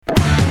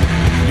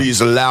please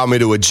allow me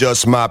to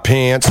adjust my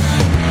pants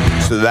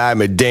so that I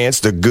may dance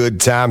the good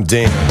time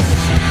dance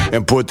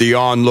and put the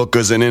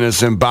onlookers and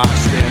innocent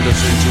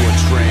bystanders into a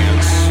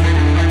trance.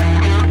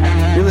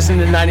 You're listening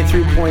to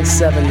 93.7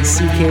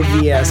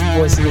 CKVS,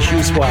 Voice of the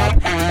Shoe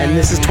Swap, and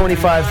this is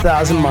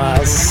 25,000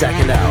 Miles,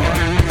 second hour.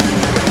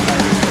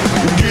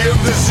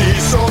 Give the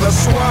seas so the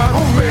swine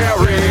will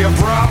marry and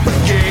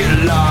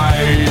propagate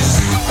lies.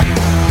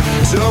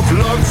 Tough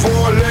luck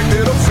for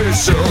elected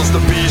officials. The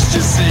beast you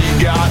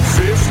see got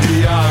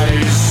 50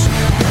 eyes.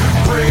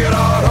 Bring it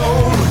on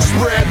home,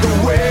 spread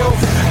the wealth,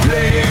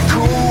 play it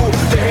cool,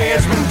 the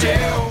hands been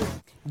dealt.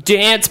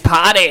 Dance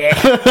party.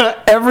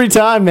 Every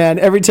time, man.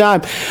 Every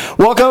time.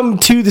 Welcome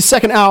to the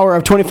second hour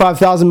of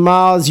 25,000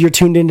 Miles. You're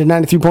tuned into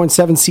 93.7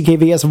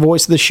 CKVS,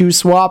 Voice of the Shoe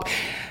Swap.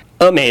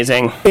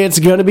 Amazing. It's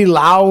going to be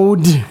loud.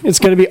 It's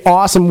going to be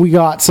awesome. We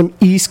got some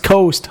East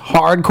Coast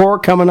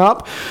hardcore coming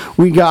up.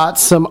 We got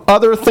some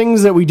other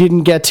things that we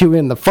didn't get to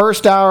in the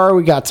first hour.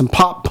 We got some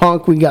pop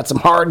punk. We got some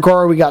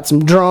hardcore. We got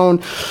some drone.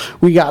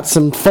 We got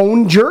some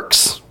phone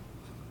jerks.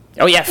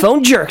 Oh, yeah.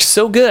 Phone jerks.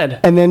 So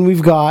good. And then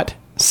we've got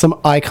some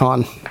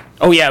icon.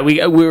 Oh, yeah. We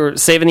were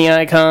saving the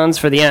icons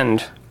for the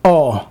end.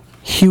 Oh,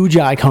 huge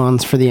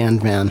icons for the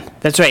end, man.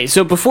 That's right.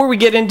 So before we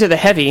get into the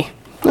heavy...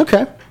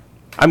 Okay.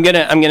 I'm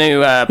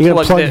gonna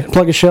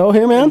plug a show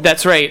here, man.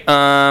 That's right.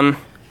 Now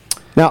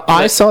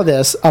I saw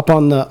this up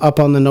on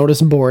the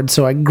notice board,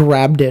 so I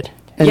grabbed it.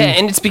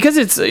 And it's because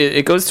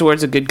it goes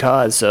towards a good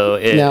cause, so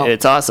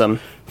it's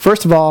awesome.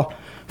 First of all,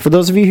 for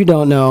those of you who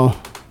don't know,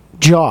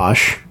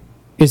 Josh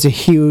is a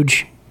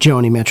huge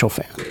Joni Mitchell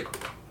fan.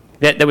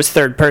 That was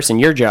third person.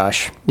 You're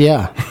Josh.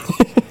 Yeah,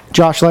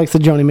 Josh likes the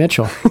Joni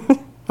Mitchell.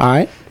 All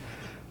right.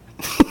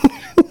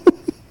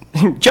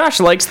 Josh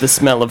likes the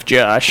smell of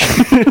Josh.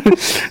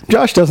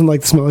 Josh doesn't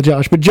like the smell of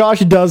Josh, but Josh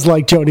does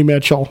like Joni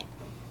Mitchell.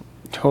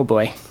 Oh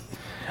boy.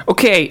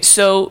 Okay,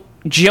 so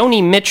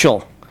Joni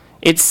Mitchell.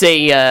 It's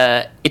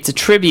a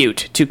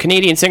tribute to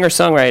Canadian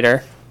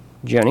singer-songwriter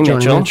Joni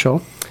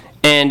Mitchell.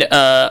 And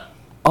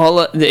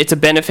it's a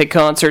benefit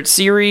concert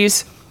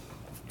series.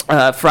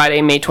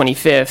 Friday, May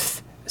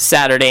 25th,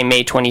 Saturday,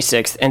 May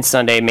 26th, and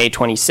Sunday, May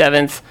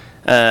 27th.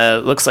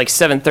 Looks like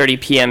 7:30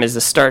 p.m. is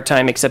the start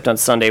time, except on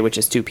Sunday, which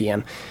is 2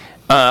 p.m.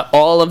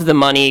 All of the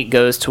money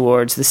goes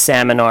towards the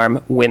Salmon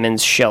Arm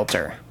Women's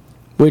Shelter,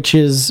 which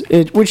is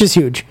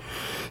huge,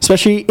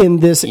 especially in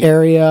this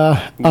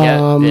area.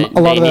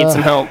 They need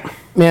some help.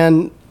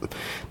 Man,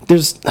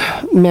 there's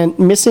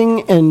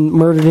missing and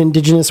murdered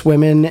Indigenous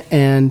women,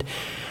 and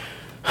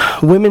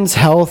women's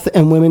health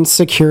and women's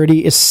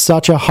security is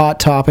such a hot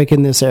topic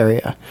in this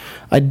area.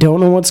 I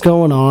don't know what's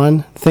going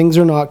on. Things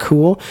are not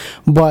cool,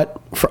 but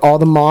for all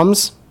the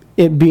moms,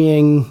 it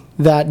being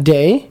that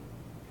day.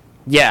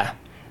 Yeah.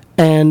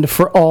 And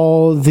for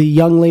all the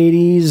young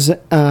ladies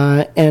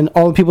and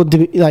all the people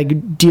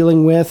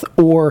dealing with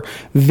or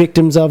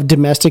victims of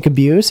domestic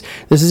abuse,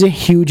 this is a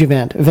huge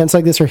event. Events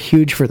like this are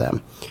huge for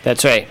them.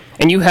 That's right.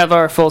 And you have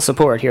our full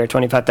support here at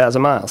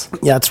 25,000 Miles.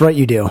 Yeah, that's right,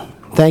 you do.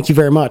 Thank you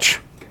very much.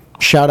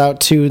 Shout out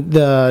to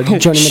the Joni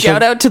Mitchell.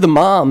 Shout out to the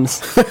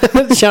moms.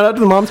 Shout out to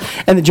the moms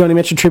and the Joni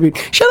Mitchell tribute.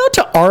 Shout out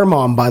to our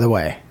mom, by the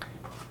way.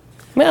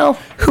 Well,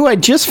 who I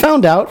just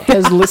found out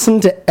has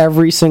listened to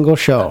every single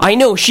show. I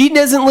know. She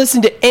doesn't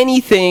listen to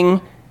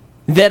anything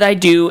that I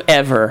do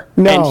ever.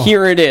 No. And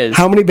here it is.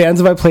 How many bands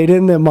have I played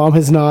in that mom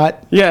has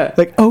not? Yeah.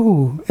 Like,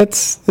 oh,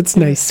 that's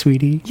nice,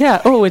 sweetie.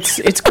 Yeah. Oh, it's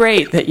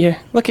great that you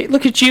look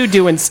at you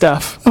doing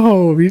stuff.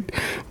 Oh,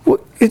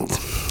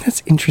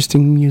 that's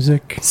interesting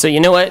music. So you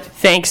know what?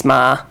 Thanks,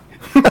 Ma.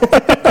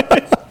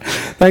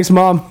 Thanks,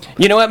 Mom.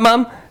 You know what,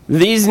 Mom?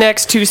 These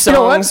next two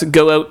songs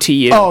go out to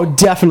you. Oh,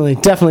 definitely.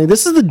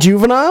 This is the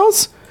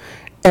Juveniles,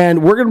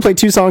 and we're going to play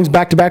two songs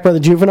back-to-back by the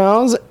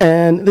Juveniles,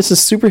 and this is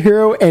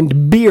Superhero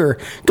and Beer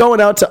going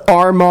out to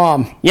our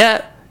mom.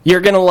 Yeah,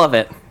 you're going to love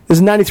it. This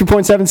is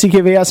 93.7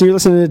 CKVS, and you're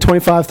listening to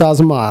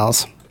 25,000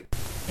 Miles.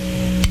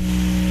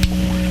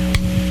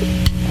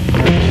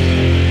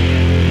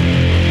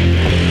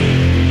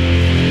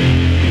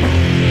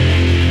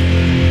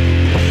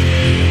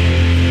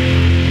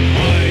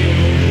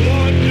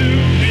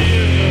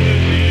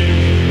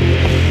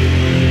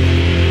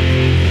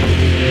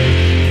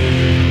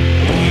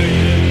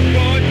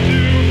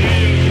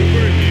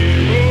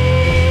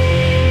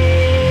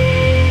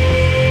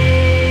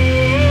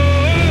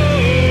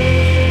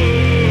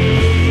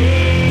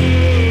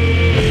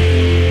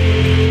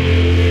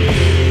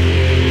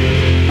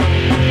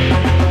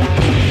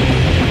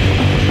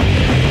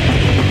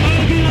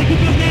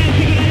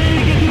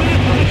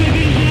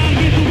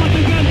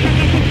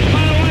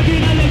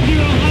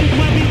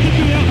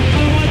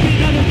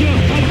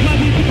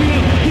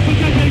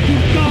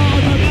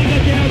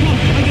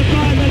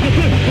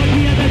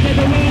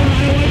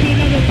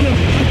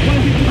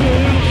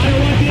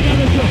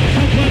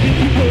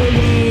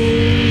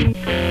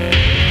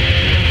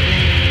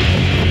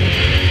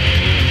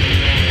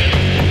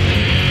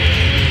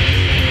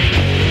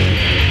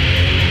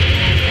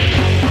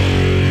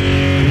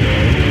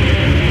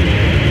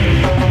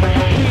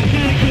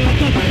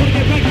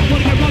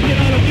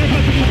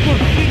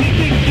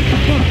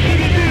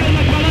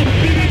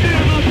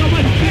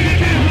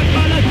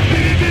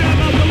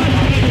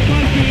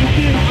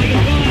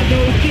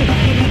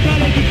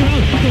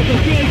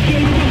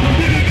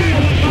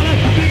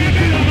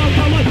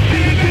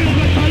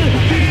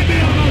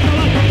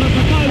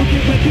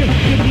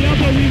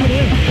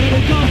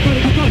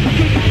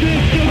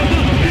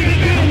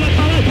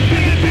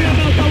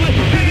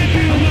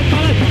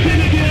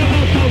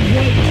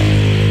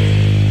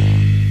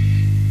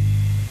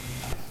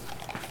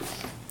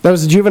 That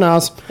was the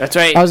Juveniles. That's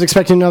right. I was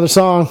expecting another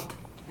song.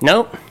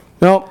 Nope.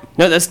 No,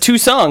 that's 2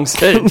 songs.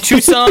 2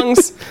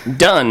 songs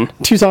done.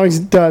 2 songs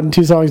done.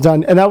 2 songs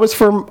done. And that was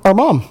from our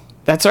mom.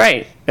 That's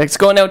right. It's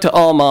going out to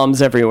all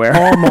moms everywhere.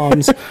 All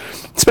moms.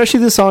 Especially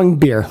the song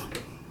Beer.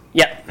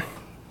 Yep.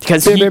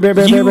 Because Beer, you beer,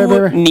 beer, beer, beer,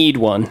 beer. need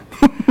one.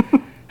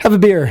 Have a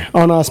beer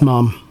on us,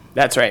 Mom.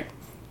 That's right.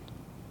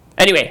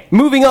 Anyway,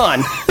 moving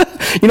on.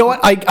 You know what?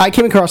 I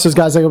came across those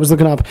guys. Like I was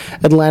looking up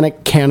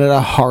Atlantic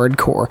Canada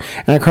hardcore,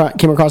 and I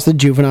came across the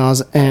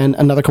Juveniles and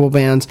another couple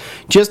bands.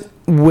 Just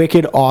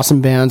wicked,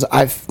 awesome bands.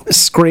 I've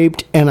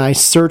scraped and I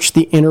searched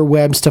the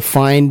interwebs to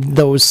find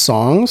those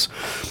songs.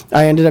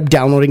 I ended up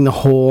downloading the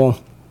whole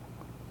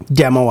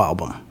demo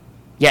album.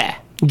 Yeah.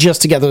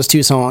 Just to get those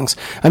 2 songs.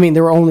 I mean,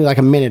 they were only like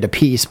a minute a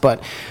piece,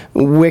 but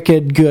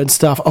wicked good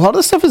stuff. A lot of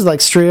the stuff is like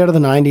straight out of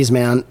the 90s,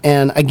 man.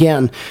 And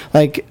again,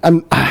 like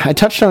I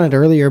touched on it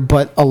earlier,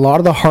 but a lot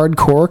of the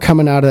hardcore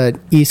coming out of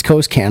East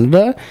Coast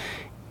Canada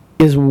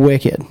is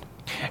wicked.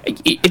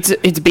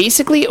 It's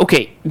basically,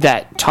 okay,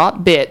 that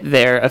top bit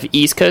there of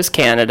East Coast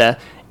Canada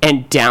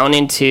and down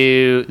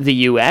into the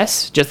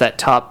U.S., just that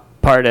top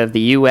part of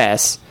the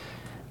U.S.,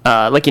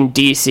 like in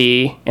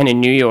DC and in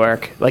New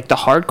York, like the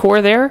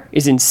hardcore there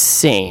is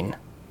insane.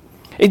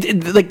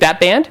 Like that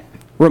band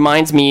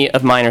reminds me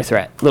of Minor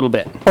Threat a little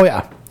bit. Oh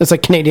yeah, it's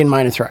like Canadian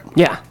Minor Threat.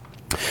 Yeah.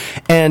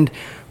 And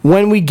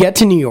when we get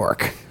to New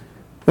York,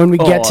 when we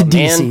get to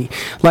DC,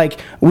 like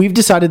we've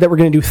decided that we're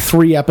going to do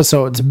 3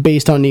 episodes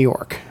based on New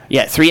York.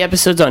 Yeah, 3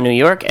 episodes on New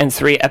York and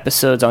 3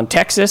 episodes on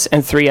Texas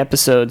and 3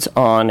 episodes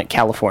on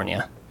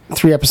California.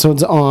 3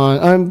 episodes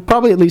on,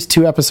 probably at least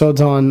 2 episodes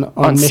on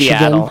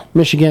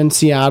Michigan,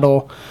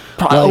 Seattle,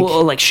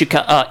 like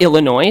Chicago,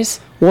 Illinois.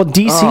 Well,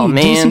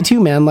 DC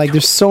too, man. Like,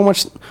 there's so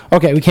much.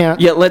 Okay, we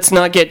can't. Yeah, let's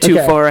not get too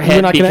far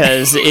ahead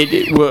because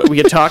we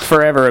could talk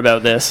forever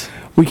about this.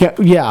 We can't.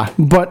 Yeah,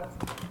 but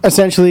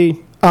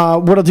essentially,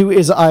 what I'll do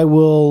is I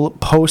will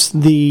post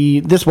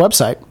this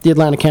website, the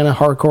Atlantic Canada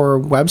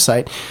Hardcore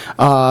website.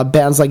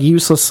 Bands like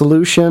Useless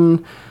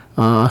Solution.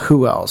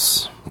 Who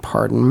else?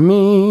 Pardon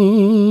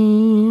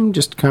me.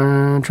 Just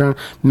kind of trying.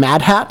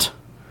 Mad Hat.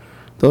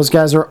 Those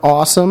guys are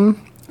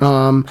awesome.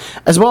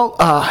 As well,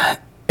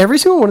 every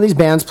single one of these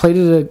bands played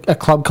at a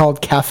club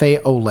called Cafe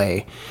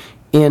Olé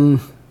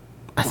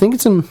I think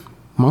it's in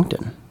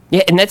Moncton.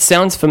 Yeah, and that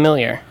sounds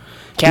familiar.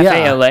 Cafe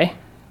Olé.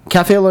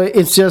 Cafe Olé,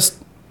 it's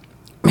just,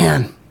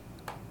 man,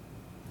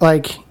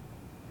 like,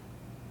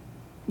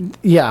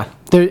 yeah,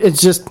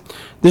 there's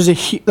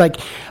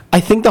I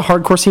think the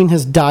hardcore scene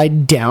has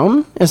died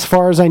down as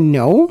far as I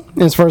know,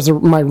 as far as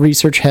my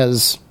research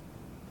has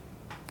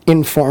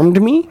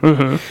informed me.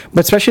 Mm-hmm.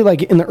 But especially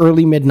like in the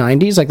early mid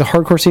 90s, like the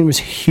hardcore scene was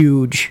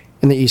huge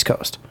in the East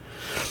Coast.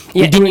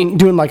 Yeah,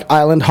 doing like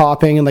island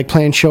hopping and like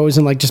playing shows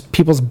in like just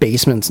people's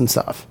basements and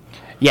stuff.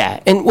 Yeah,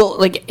 and well,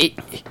 like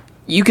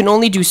you can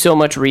only do so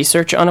much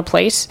research on a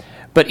place.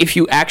 But if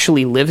you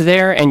actually live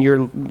there and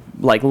you're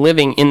like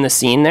living in the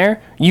scene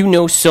there, you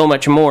know so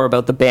much more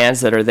about the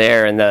bands that are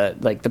there and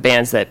the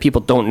bands that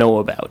people don't know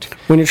about.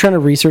 When you're trying to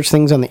research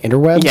things on the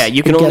interwebs, yeah,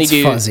 you can only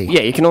do fuzzy.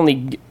 Yeah, you can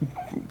only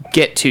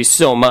get to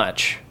so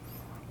much,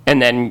 and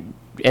then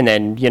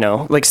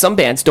like some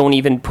bands don't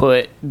even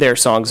put their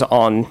songs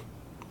online.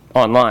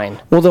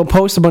 Well, they'll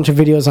post a bunch of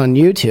videos on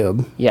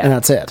YouTube, and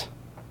that's it.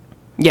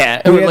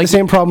 Yeah, and we have the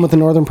same problem with the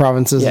northern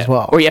provinces as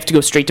well. Or you have to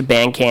go straight to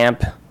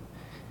Bandcamp.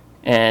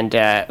 And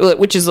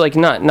which is like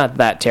not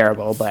that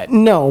terrible, but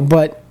no,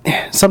 but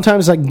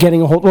sometimes like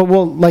getting a hold.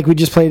 Well, like we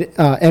just played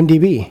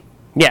MDB.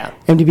 Yeah,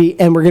 MDB,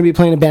 and we're going to be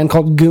playing a band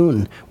called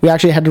Goon. We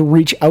actually had to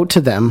reach out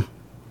to them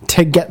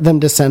to get them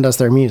to send us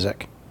their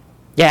music.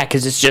 Yeah,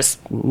 because it's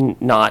just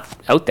not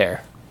out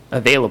there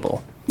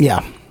available.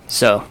 Yeah.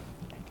 So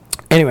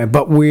anyway,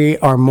 but we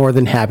are more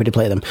than happy to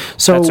play them.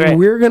 So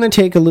we're going to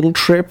take a little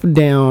trip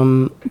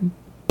down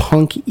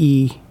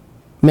punk-y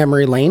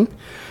memory lane.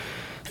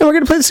 And we're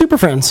going to play the Super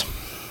Friends.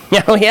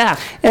 Oh, yeah.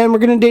 And we're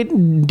going to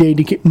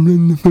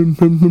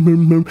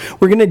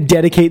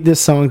dedicate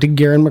this song to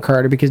Garen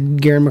McCarter because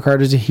Garen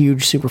McCarter is a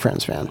huge Super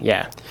Friends fan.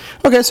 Yeah.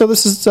 Okay, so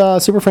this is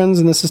Super Friends,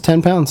 and this is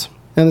 10 Pounds.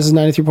 And this is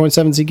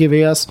 93.7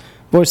 CKVS,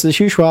 voice of the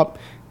Shoe Shop.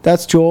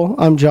 That's Joel.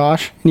 I'm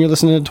Josh, and you're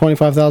listening to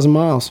 25,000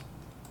 Miles.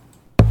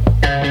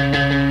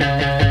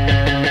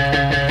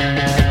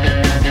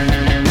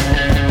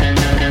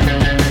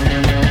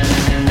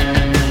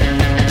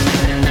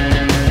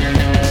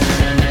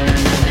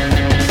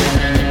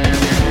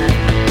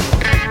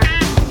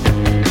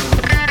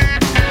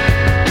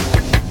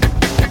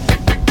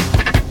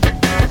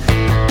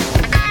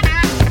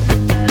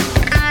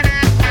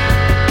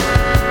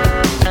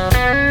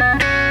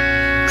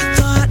 I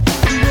thought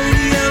the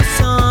radio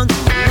song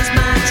was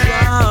my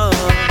drug.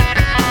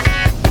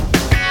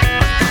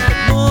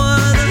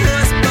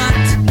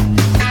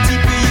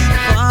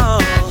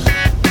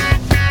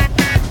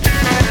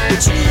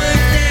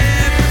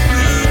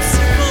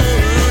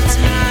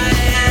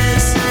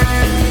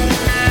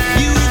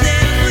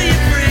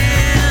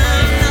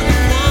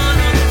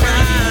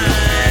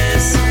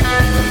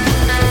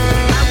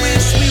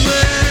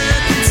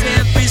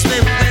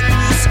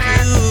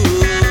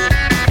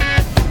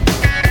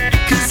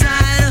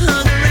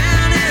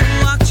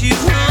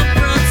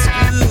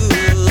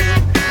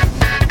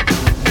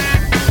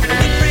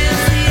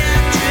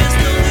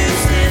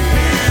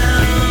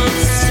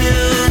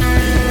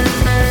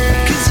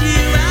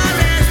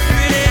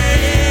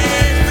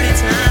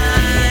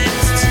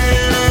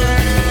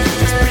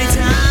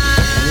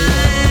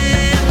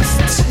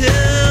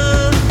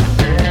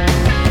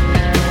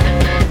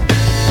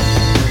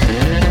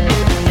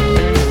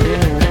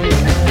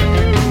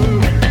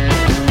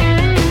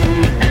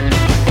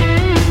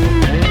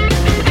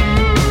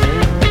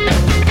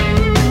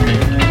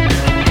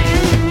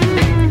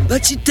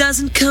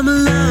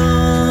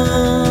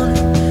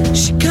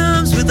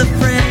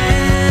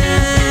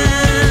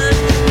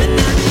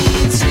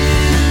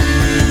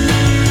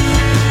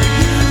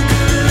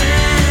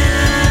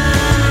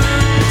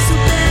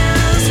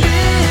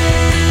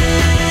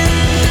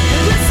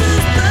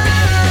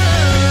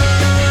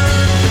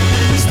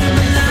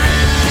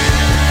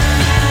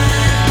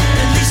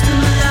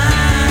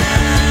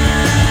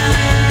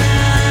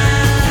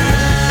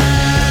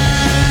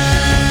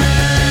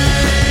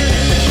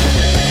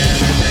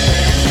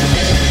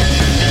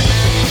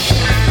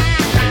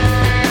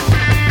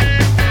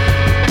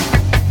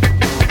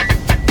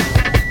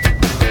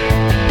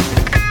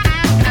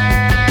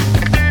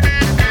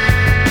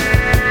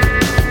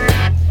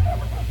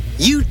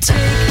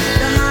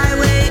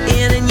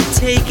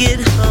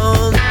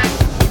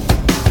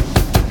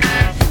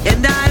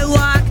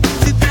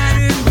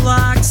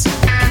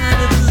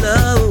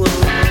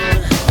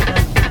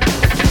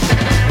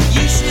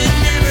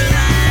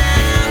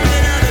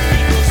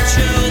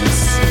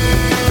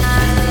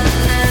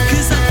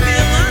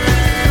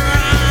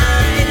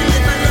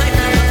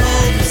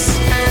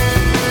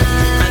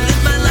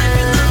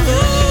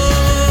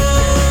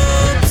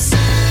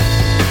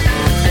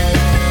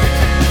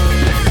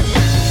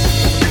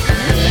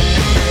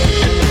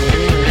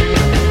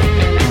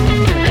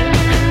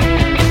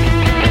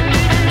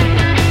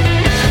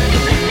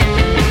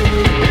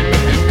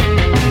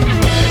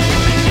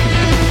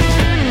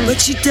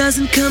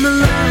 doesn't come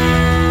alone.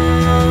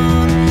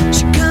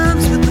 She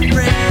comes with a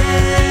friend,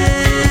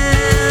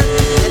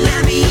 and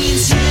that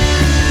means you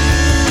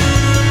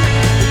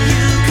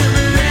come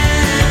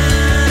around.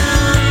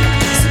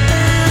 So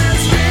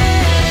best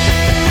friend,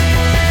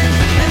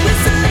 and with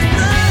some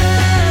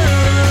love,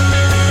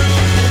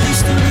 at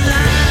least I'm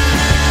alive,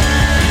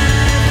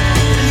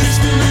 at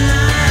least I'm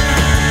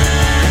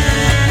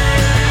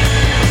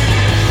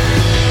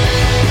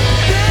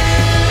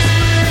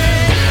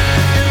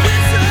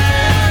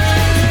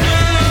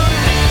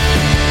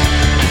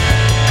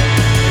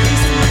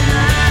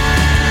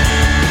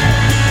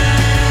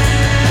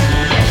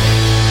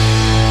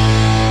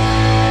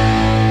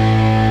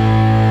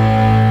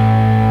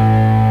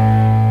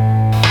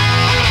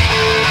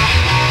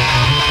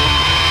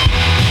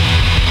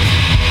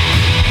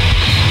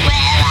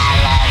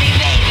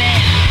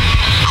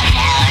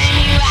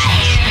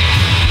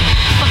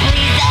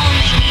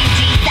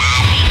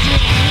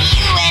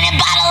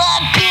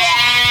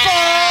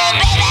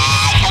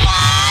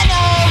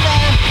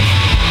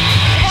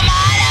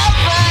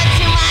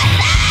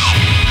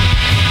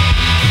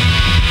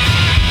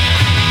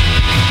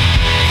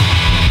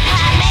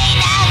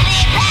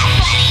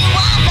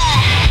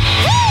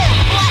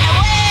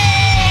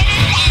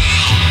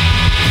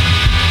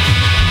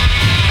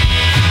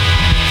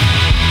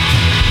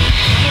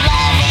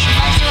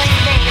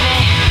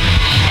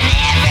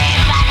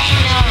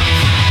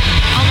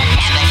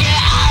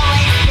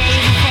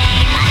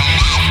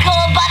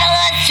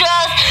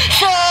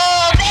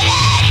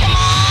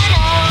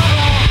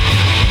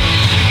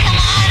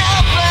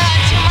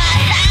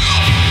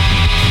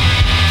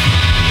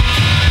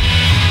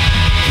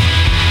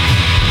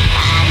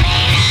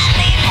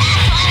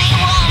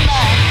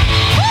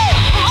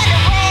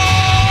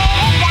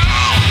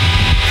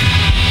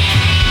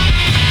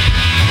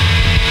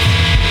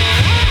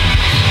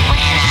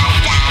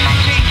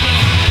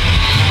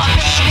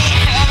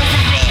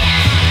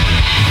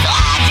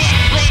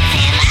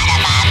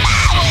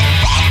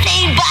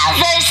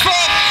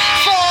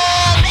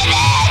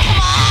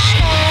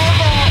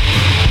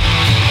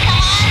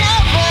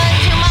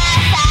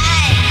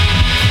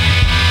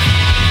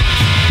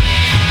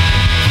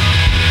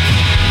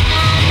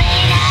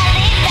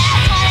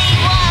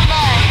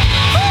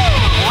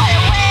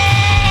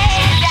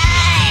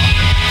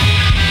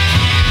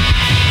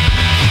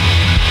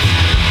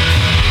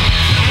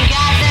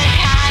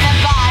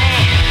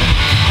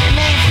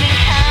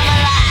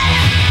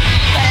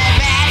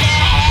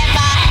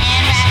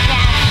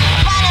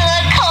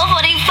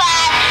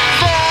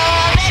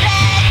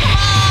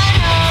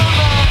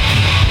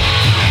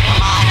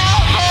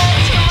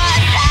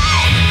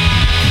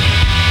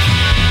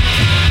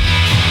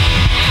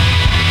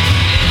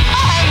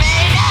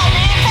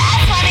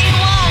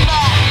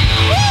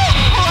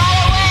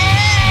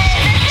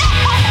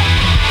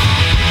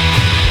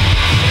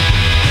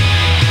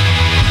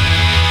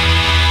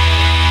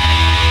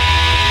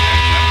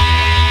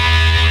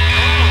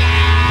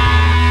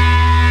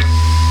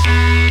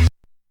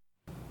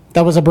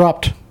That was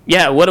abrupt.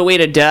 Yeah, What a Way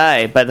to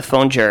Die by the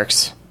Phone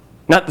Jerks.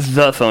 Not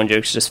the Phone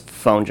Jerks, just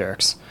Phone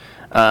Jerks.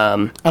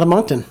 Out of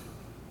Moncton.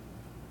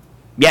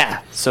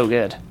 Yeah, so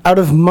good. Out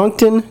of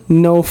Moncton,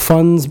 No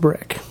Funds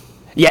Brick.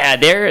 Yeah,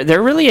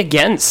 they're really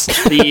against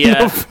the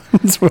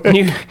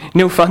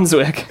No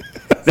Fundswick.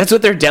 That's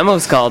what their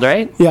demo's called,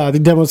 right? Yeah, the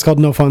demo's called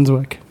No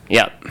Fundswick.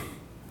 Yep.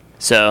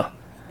 So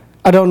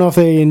I don't know if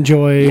they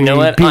enjoy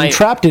being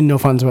trapped in No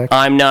Fundswick.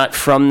 I'm not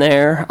from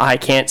there. I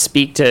can't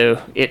speak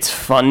to its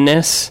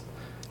funness,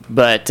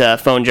 but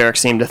Phone Jerks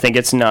seem to think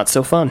it's not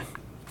so fun.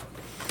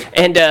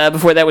 And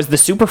before that was the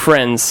Super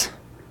Friends,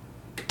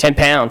 10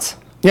 Pounds.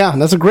 Yeah,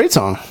 that's a great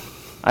song.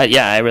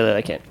 Yeah, I really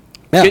like it.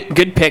 Yeah.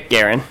 Good pick,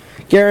 Garen.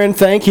 Garen,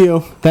 thank you.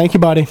 Thank you,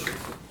 buddy.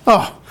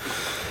 Oh,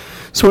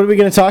 so what are we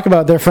going to talk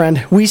about there,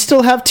 friend? We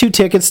still have 2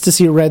 tickets to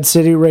see Red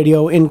City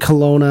Radio in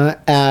Kelowna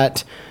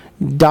at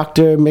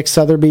Dr.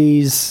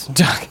 McSotherby's...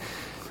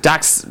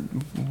 Doc's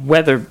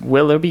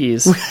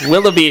Willoughby's.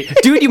 Willoughby.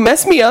 Dude, you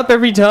mess me up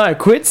every time.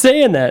 Quit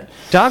saying that.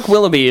 Doc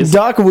Willoughby's.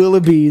 Doc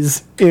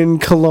Willoughby's in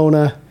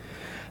Kelowna.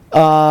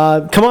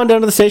 Come on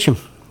down to the station.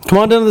 Come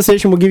on down to the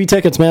station. We'll give you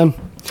tickets, man.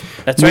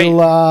 That's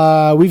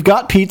right. We've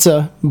got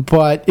pizza,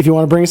 but if you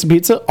want to bring us some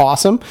pizza,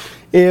 awesome.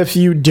 If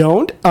you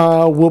don't,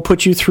 we'll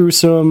put you through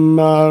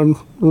some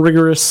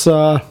rigorous...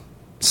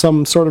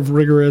 some sort of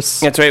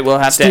rigorous... That's right. We'll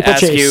have to ask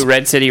chase. you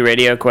Red City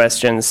Radio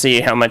questions, see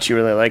how much you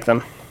really like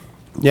them.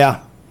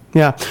 Yeah.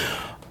 Yeah.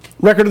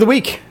 Record of the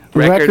week.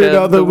 Record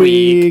of the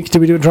week. Did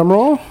we do a drum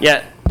roll?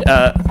 Yeah.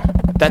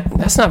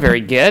 That's not very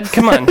good.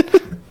 Come on.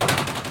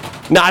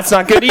 No, it's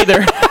not good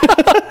either.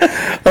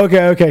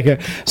 Okay.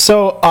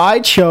 So I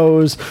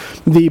chose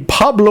the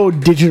Pablo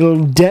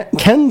Digital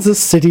Kansas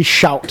City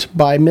Shout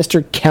by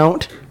Mr.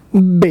 Count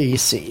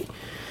Basie.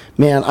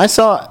 Man, I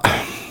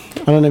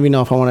don't even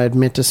know if I want to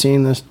admit to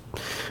seeing this,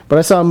 but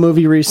I saw a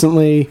movie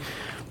recently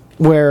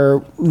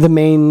where the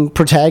main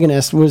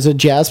protagonist was a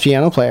jazz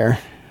piano player.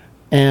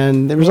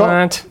 And there was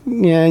what?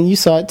 Yeah, you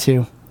saw it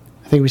too.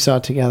 I think we saw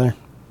it together.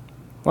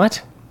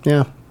 What?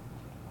 Yeah.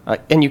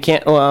 And you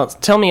can't... Well,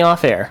 tell me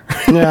off air.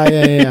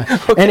 Yeah.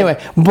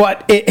 Anyway,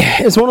 but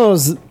it's one of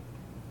those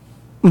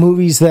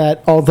movies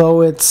that,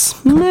 although it's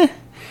a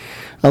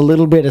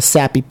little bit of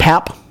sappy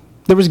pap,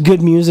 there was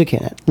good music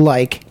in it,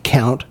 like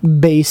Count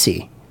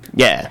Basie.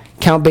 Yeah.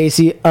 Count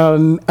Basie,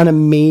 an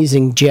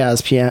amazing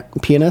jazz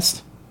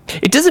pianist.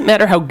 It doesn't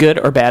matter how good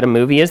or bad a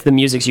movie is, the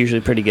music's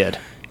usually pretty good.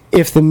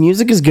 If the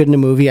music is good in a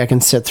movie, I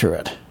can sit through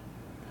it.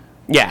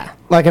 Yeah.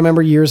 Like I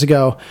remember years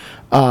ago,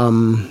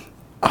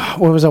 what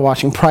was I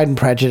watching? Pride and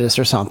Prejudice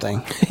or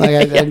something. Like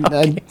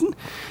I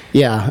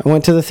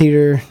went to the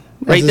theater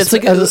Right, that's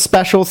like as a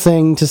special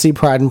thing to see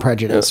Pride and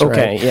Prejudice.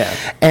 Okay, right?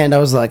 yeah. And I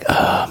was like,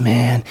 oh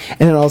man! And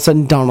then all of a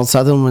sudden, Donald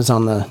Sutherland was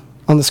on the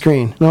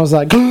screen, and I was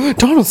like,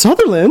 Donald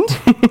Sutherland.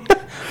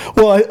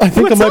 Well, I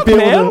think What's I might up, be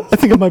man? able to. I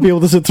think I might be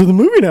able to sit through the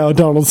movie now,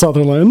 Donald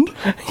Sutherland.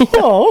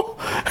 Oh,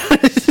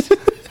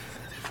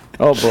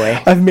 Oh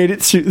boy. I've made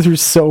it through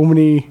so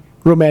many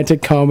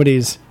romantic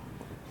comedies.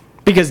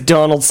 Because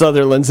Donald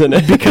Sutherland's in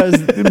it.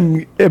 Because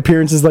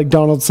appearances like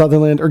Donald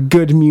Sutherland or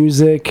good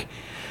music.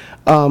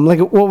 Like,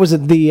 what was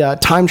it? The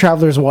Time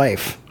Traveler's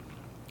Wife.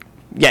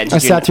 Yeah, I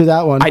sat through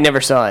that one. I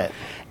never saw it.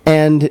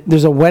 And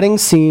there's a wedding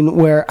scene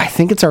where I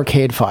think it's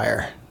Arcade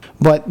Fire,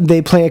 but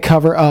they play a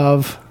cover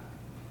of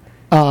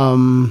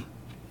Joy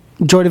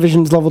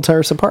Division's Love Will Tear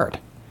Us Apart.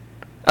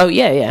 Oh,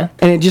 yeah.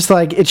 And it just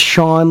like, it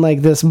shone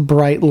like this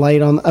bright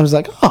light on. I was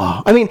like,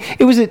 oh, I mean,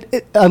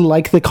 I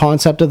like the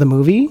concept of the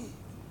movie,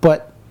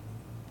 but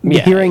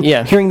hearing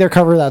their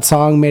cover of that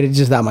song made it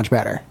just that much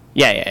better.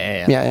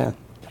 Yeah.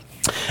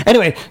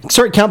 Anyway,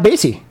 sorry, Count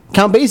Basie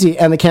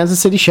and the Kansas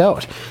City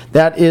Shout.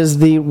 That is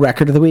the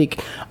record of the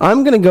week.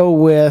 I'm going to go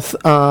with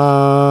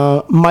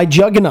My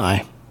Jug and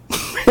I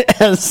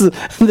as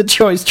the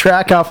choice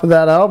track off of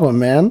that album,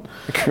 man.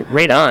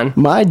 Right on.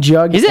 My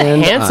Jug He's a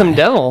and handsome I.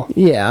 devil.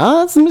 Yeah,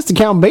 that's Mr.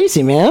 Count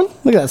Basie, man.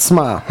 Look at that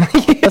smile.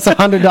 That's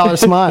 $100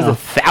 smile.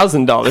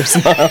 $1,000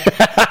 smile.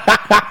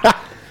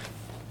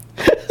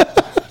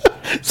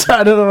 So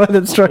I don't know why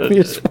that struck me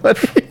as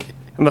funny.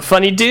 I'm a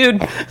funny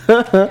dude.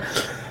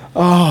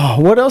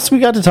 What else we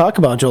got to talk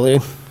about, Jolie?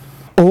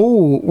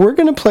 Oh, we're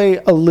going to play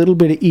a little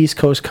bit of East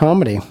Coast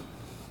comedy.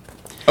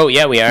 Oh,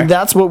 yeah, we are.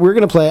 That's what we're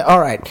going to play. All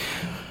right.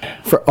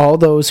 For all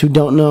those who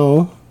don't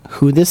know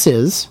who this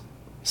is,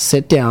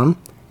 sit down,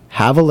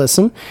 have a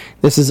listen.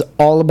 This is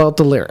all about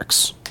the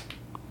lyrics.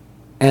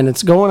 And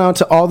it's going out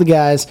to all the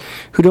guys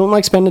who don't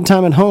like spending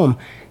time at home.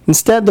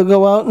 Instead, they'll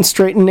go out and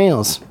straighten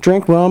nails,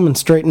 drink rum and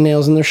straighten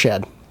nails in their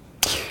shed.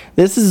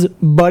 This is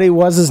Buddy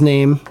Was His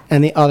Name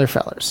and the Other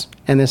Fellers.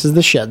 And this is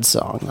the Shed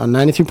Song on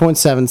 93.7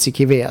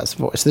 CKVS,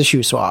 Voice of the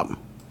Shoe Swap.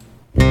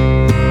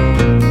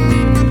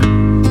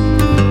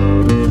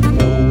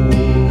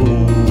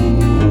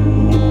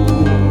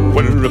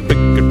 We're a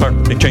big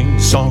party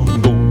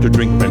chainsaw, go to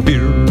drink and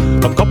beer.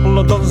 A couple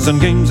of dozen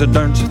games of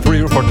darts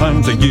 3 or 4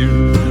 times a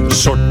year.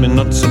 Sort me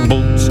nuts and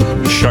bolts,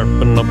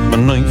 sharpen up my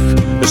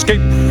knife.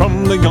 Escape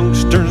from the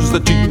youngsters, the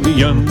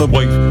TV and the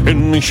wife.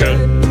 In me shed,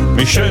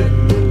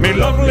 me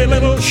lovely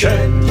little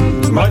shed.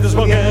 Might as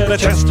well get a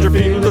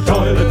Chesterfield, a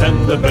toilet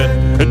and a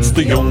bed. It's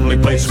the only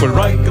place where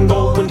I can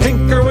go and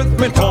tinker with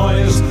me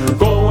toys.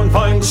 Go and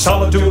find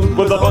solitude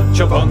with a bunch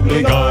of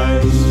ugly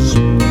guys.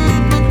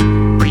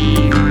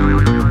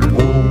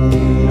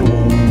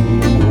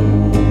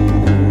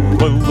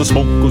 Well, the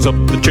smoke goes up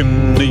the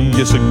chimney,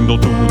 you signal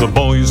to the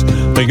boys.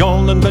 They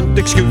all invent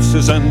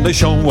excuses and they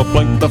show up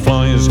like the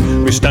flies.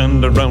 We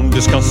stand around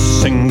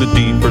discussing the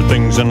deeper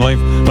things in life,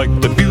 like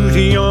the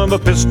beauty of a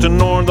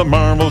piston or the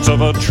marvels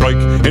of a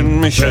trike.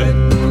 In me shed,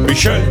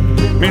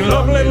 me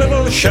lovely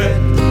little shed.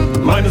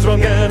 Might as well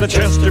get a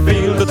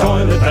Chesterfield, a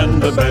toilet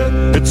and a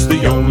bed. It's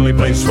the only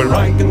place where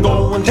I can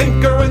go and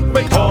tinker with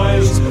my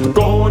toys.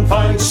 Go and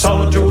find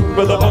solitude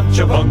with a bunch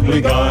of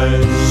ugly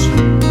guys.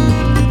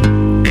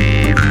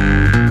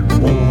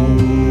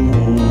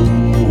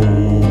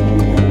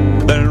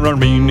 There are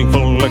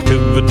meaningful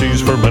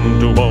activities for men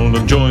to all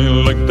enjoy,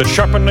 like the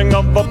sharpening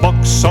of a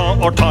box saw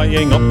or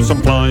tying up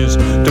some plies.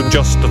 To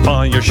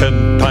justify your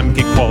shed time,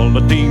 keep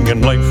quality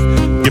in life.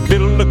 You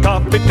build a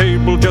coffee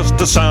table just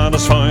to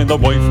satisfy the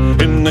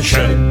wife. In the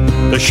shed,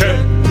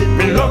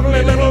 me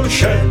lovely little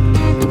shed.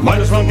 Might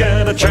as well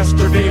get a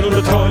Chesterfield,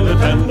 a toilet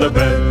and a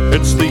bed.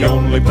 It's the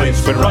only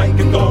place where I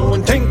can go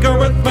and tinker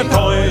with my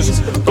toys.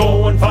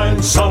 Go and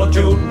find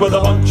solitude with a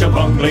bunch of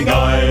ugly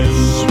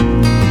guys.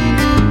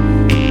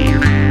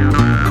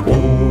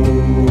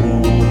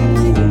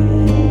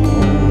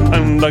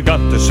 And I got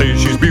to say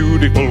she's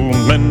beautiful,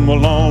 men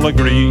will all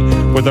agree.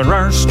 With her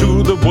arse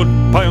to the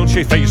wood pile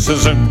she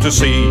faces out to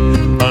sea.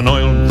 An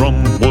oil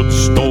drum wood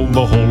stove,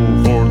 a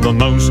hole for the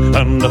mouse,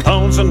 and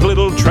 1,000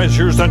 little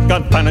treasures that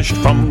got banished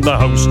from the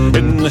house.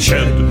 In the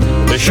shed,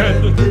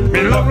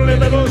 me lovely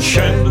little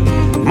shed.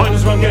 Might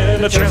as well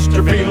get a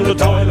Chesterfield, a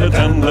toilet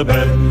and a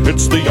bed.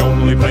 It's the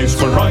only place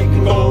where I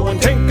can go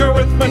and tinker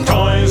with my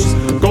toys.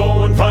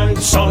 Go and find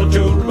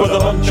solitude with a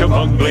bunch of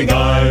ugly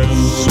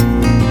guys.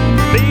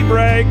 Lee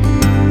break.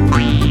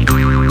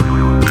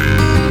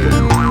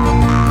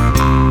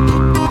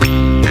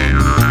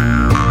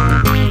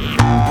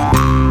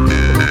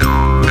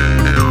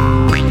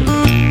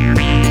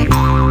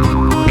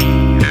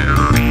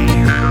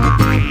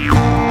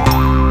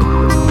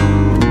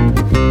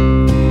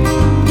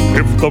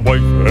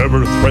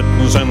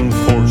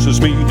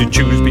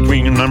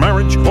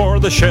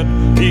 the shed.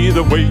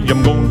 Either way,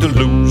 I'm going to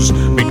lose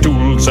me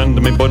tools and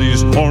me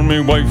buddies, or me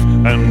wife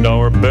and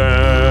our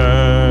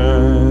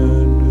bed.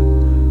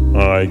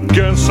 I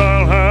guess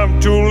I'll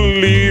have to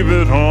leave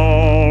it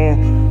all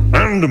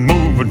and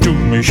move into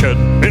me shed,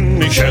 in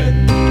me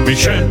shed,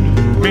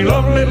 me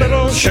lovely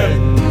little shed.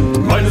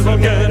 Might as well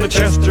get a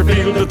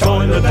Chesterfield, a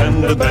toilet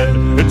and a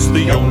bed. It's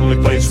the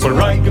only place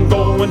where I can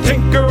go and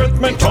tinker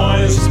with my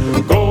toys.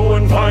 Go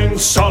and find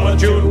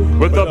solitude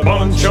with a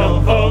bunch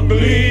of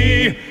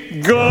ugly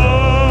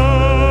guys.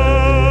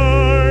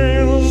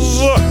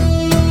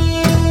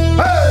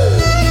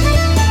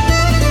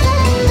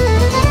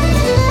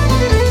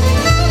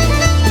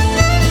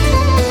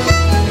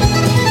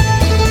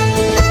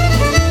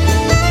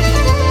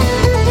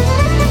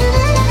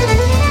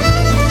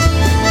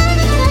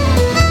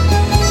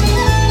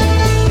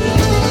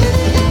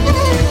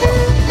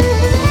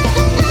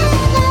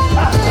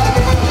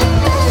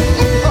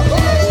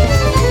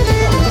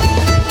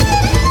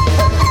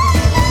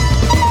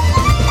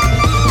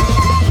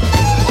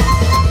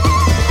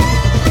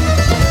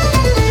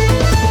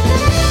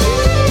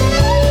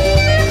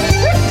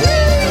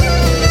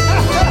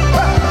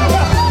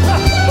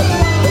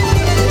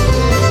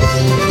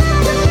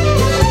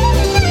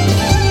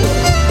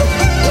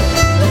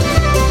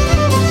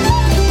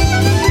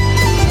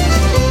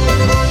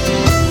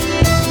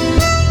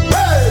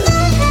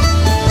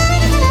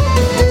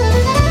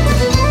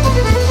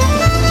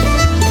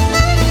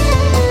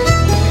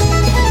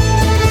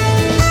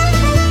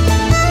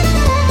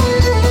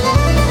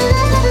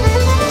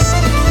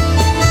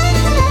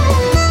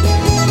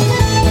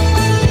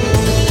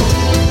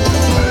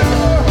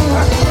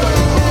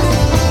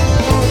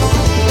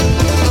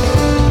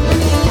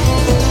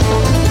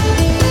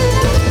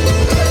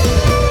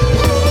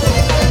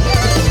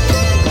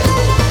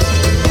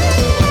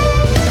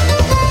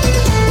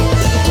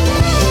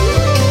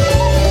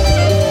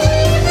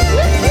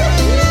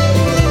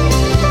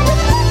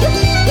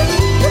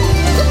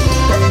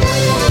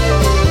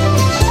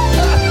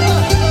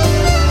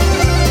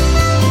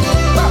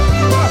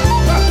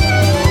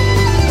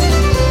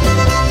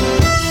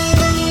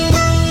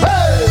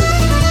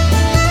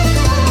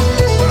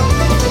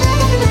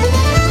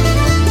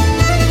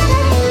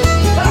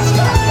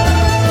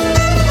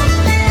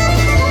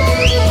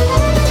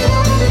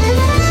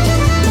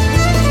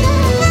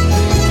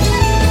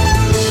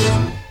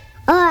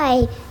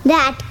 Oi,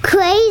 that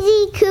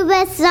crazy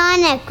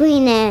Kubasonic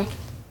winner.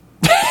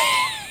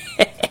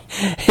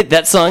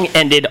 That song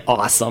ended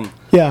awesome.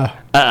 Yeah.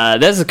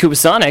 That's the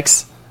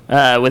Kubasonics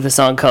with a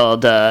song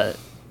called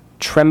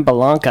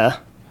Trembalanca,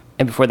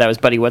 and before that was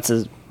Buddy. What's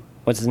his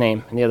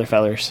name? And the other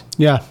fellers.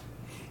 Yeah.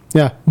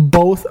 Yeah.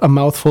 Both a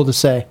mouthful to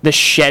say. The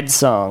Shed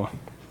song.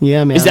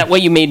 Yeah, man. Is that why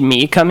you made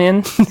me come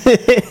in?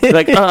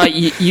 Like,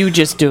 you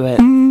just do it.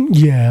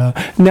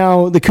 Yeah.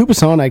 Now, the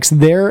Kubasonics,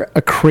 they're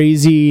a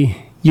crazy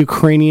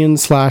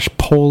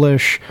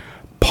Ukrainian/Polish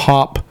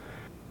pop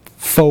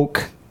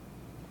folk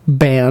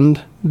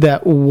band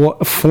that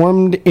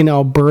formed in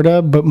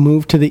Alberta but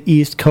moved to the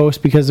East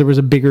Coast because there was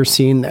a bigger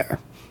scene there.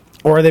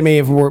 Or they may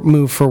have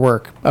moved for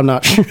work. I'm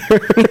not sure.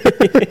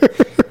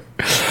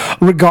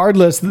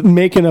 Regardless,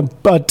 making a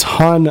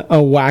ton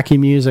of wacky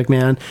music,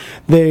 man.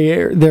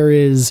 There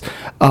is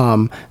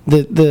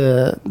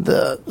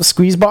the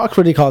squeeze box.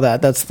 What do you call that?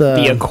 That's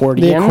the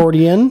accordion. The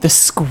accordion. The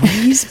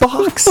squeeze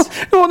box.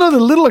 No, the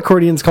little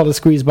accordion's called a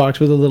squeeze box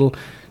with a little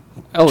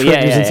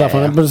triggers and stuff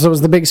on it. But so it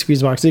was the big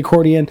squeeze box. The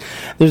accordion.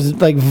 There's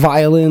like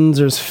violins.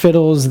 There's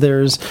fiddles.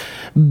 There's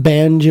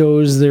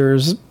banjos.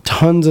 There's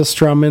tons of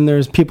strumming.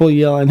 There's people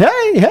yelling,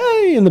 "Hey,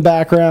 hey!" in the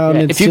background.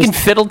 Yeah, if you can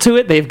fiddle to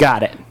it, they've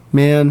got it.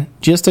 Man,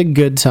 just a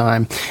good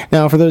time.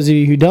 Now, for those of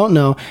you who don't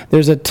know,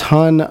 there's a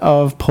ton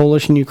of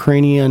Polish and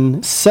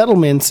Ukrainian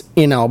settlements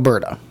in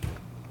Alberta.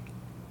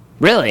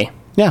 Really?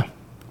 Yeah,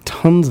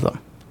 tons of them.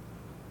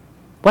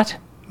 What?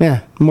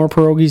 Yeah, more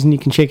pierogies than you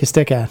can shake a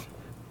stick at.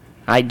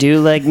 I do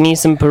like me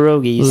some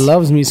pierogies.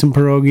 Loves me some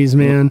pierogies,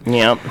 man.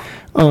 Yep.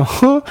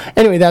 Uh-huh.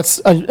 Anyway, that's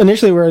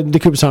initially where the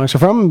Kubasonics are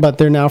from, but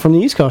they're now from the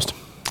East Coast.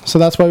 So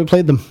that's why we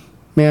played them,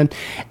 man.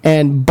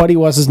 And Buddy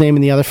was his name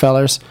and the other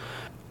fellers.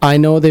 I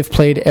know they've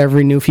played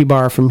every Newfie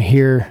bar from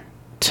here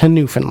to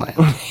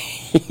Newfoundland.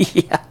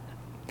 Yeah.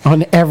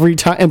 On every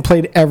time, and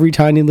played every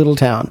tiny little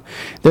town.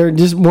 They're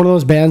just one of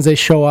those bands. They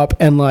show up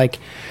and like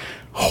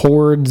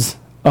hordes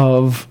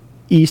of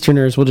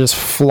Easterners will just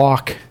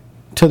flock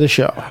to the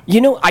show. You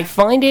know, I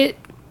find it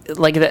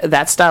like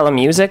that style of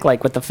music,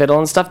 like with the fiddle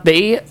and stuff,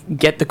 they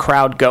get the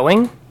crowd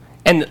going.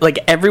 And like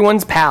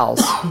everyone's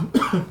pals.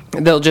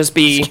 They'll just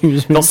be,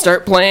 they'll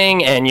start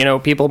playing and, you know,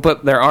 people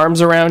put their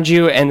arms around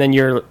you and then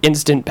you're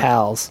instant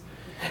pals.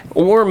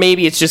 Or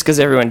maybe it's just because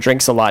everyone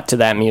drinks a lot to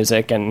that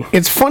music. And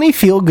It's funny,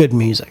 feel-good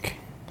music.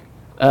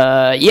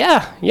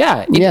 Yeah,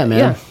 man.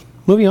 Yeah.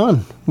 Moving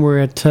on. We're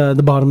at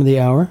the bottom of the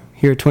hour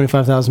here at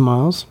 25,000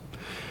 miles.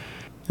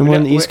 And we're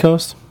on the East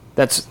Coast.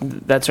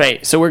 That's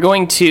right. So we're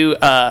going to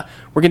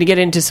get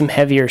into some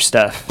heavier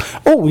stuff.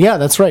 Oh, yeah,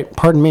 that's right.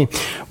 Pardon me.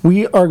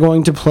 We are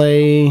going to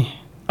play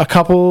a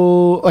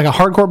couple, like a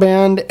hardcore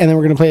band, and then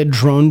we're going to play a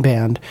drone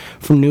band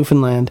from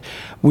Newfoundland.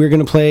 We're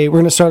going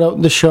to start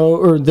out the show,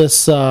 or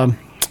this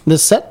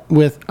set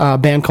with a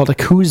band called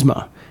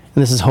Akuzma.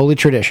 And this is Holy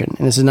Tradition.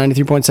 And this is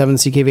 93.7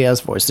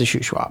 CKVS Voice the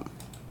Shuswap.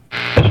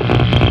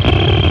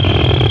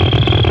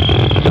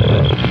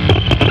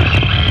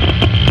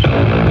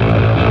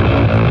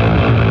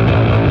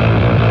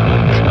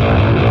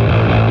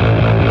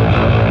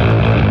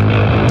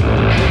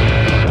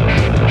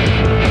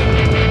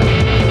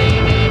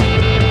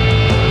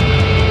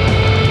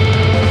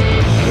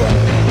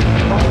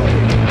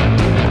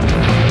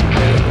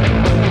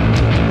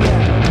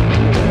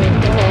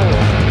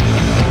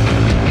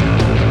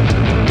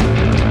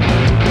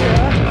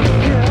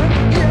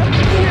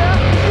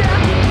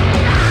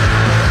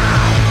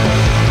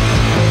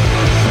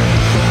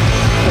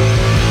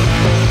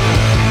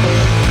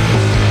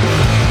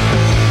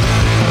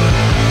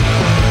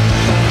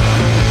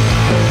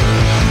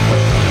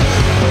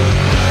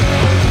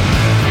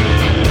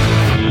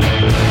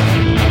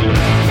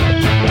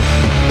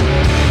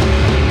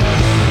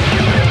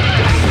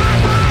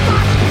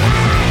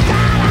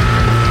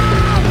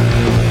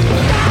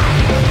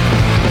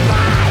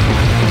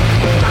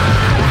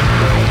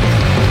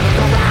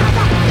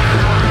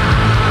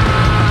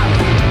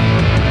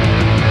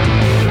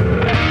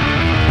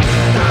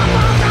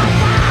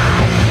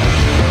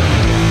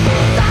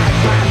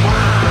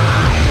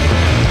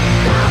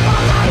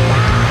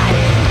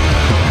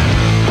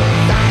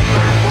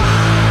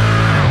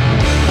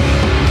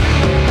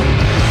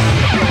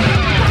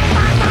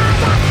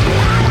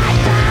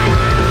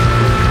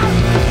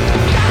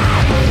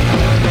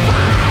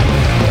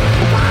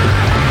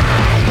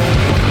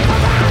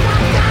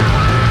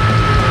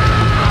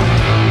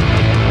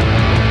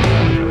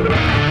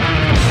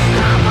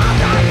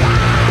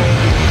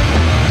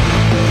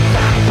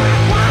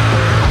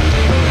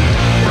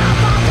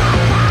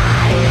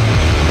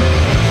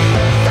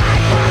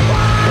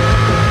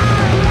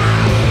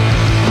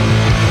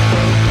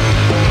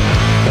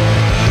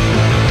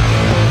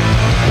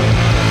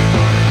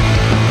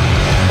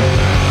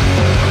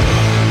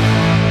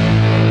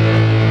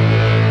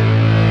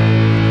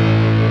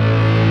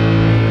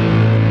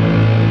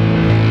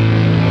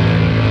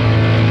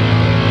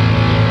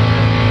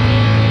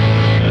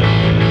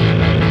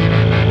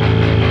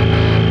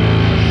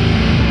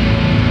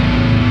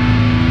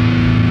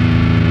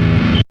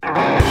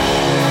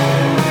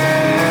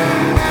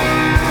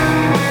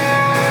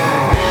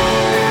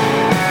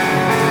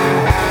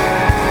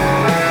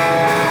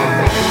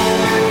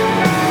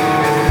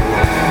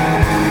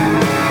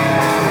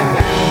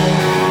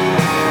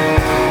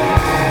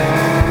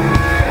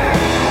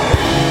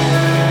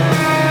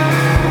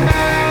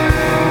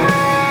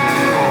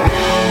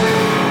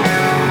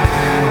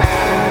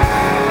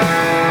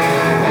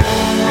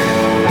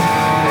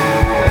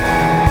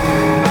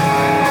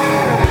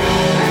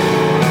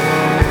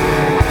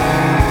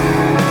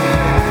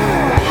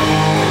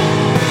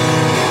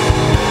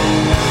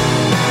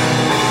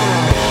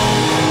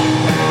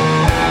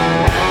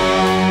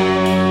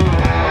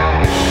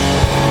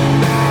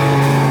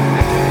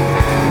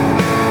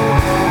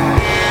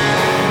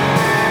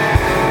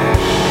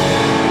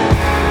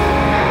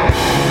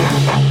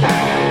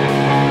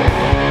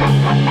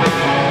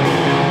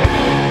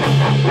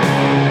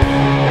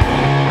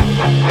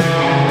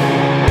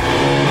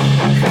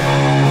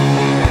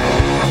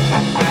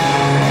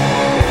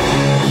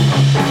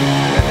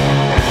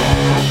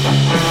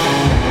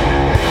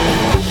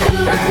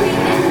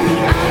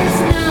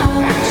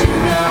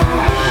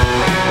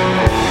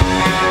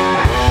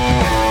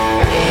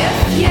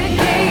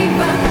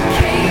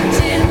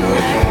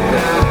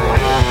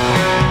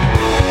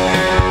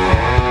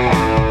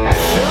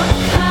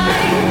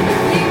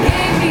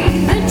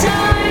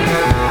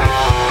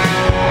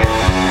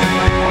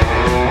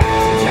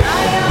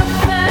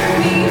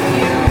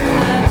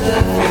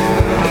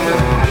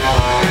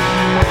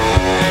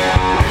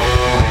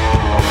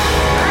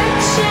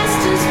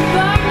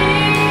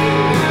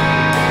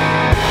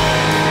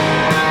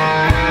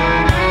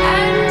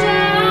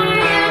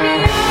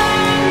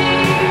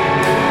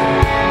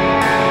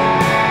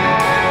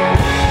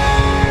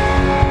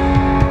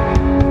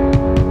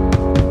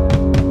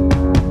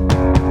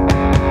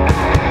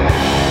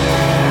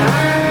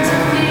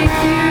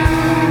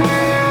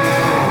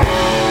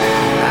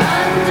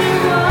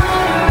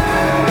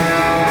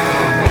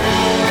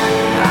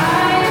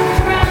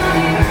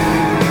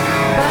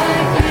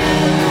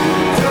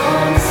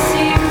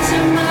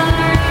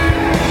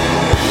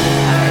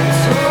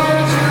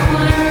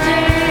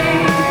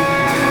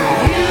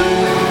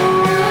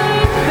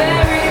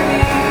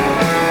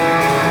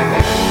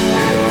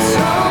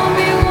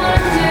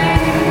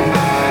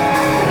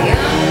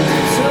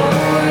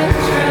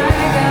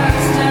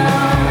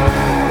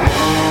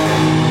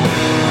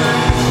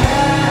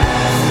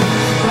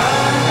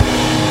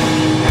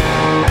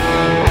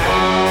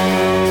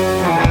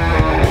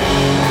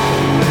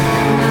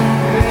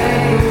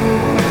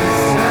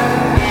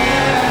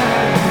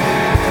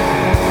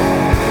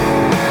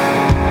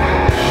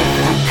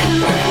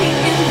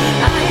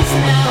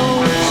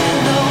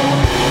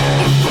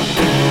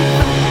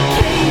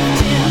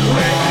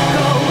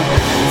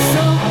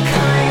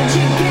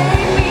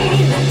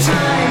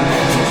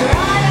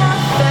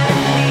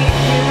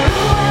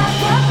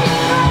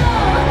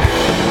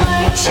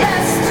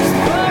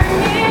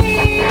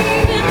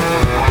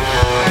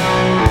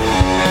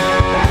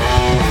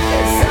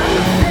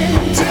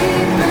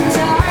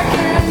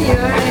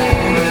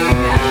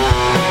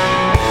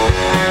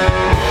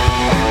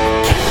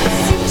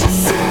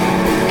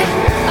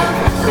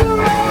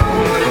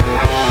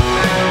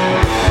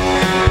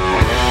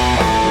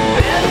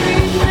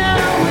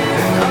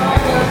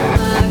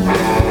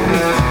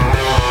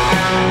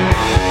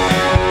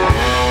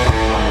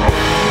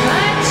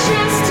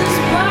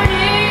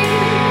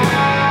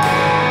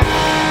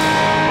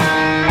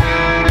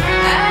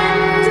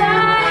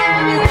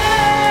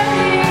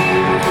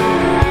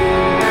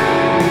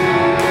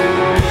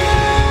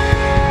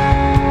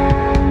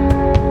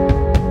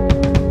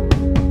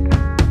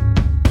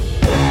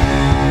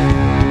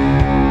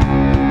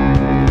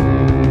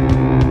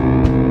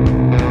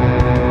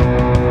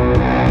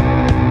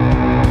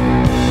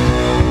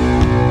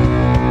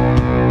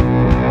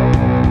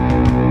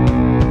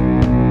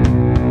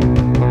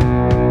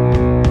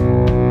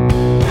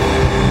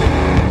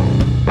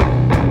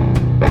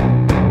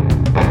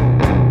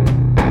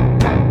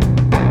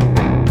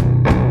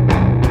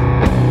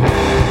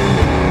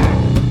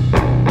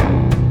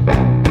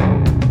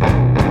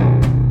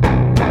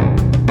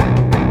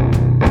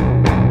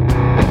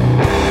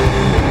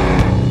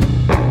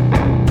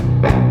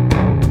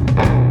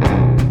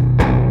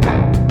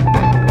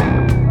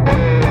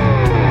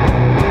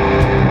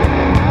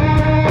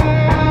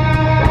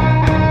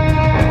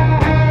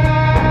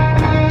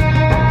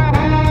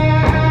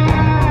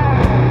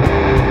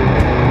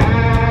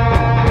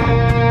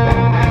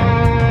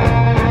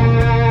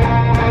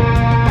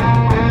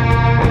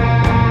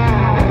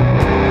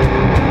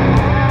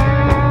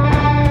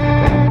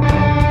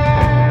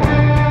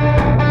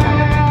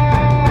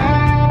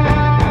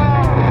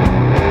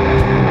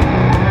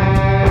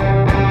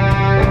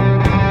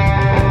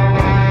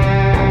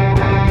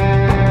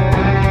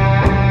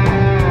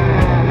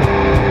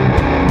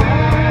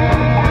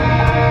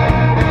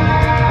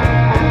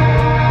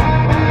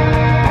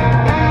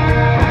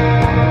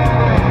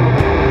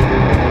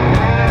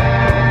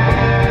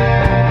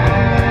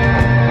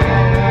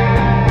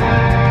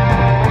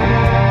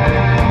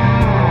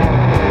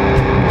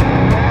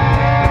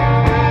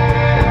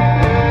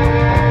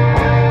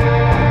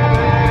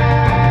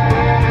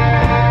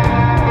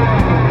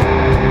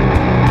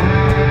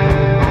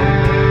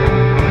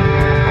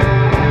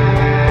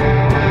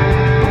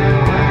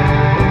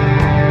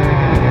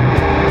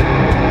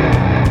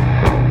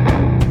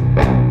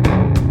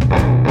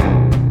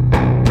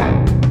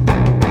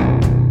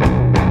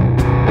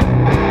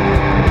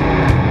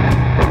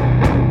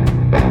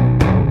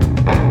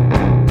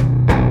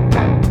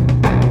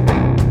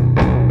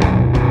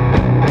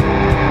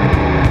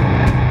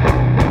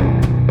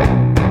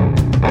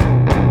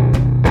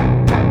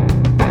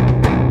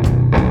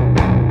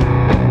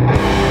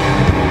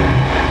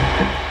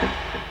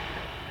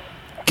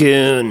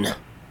 Goon.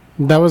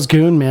 That was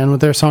Goon, man,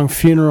 with their song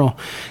Funeral.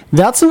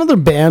 That's another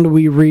band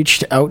we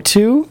reached out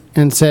to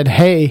and said,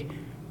 hey,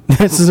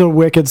 this is a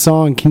wicked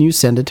song. Can you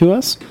send it to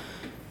us?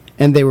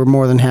 And they were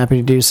more than happy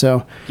to do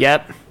so.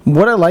 Yep.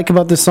 What I like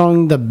about this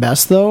song the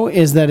best, though,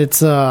 is that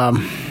it's a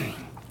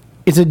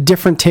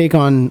different take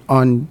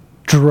on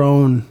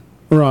drone,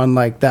 or on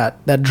like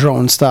that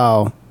drone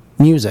style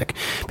music.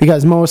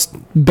 Because most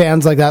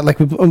bands like that, like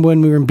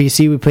when we were in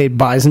BC, we played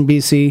Bison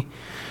BC.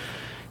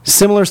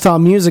 Similar style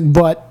music,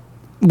 but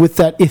with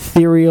that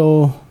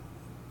ethereal,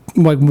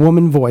 like,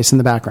 woman voice in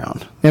the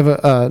background. They have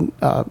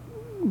a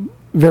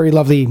very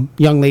lovely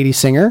young lady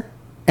singer,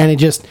 and it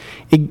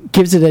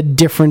gives it a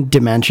different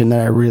dimension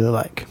that I really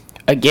like.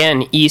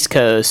 Again, East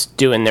Coast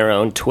doing their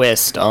own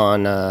twist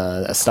on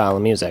a style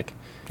of music,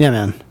 Yeah,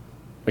 man.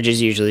 which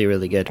is usually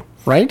really good.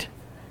 Right?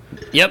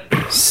 Yep.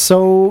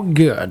 So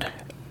good.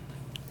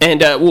 And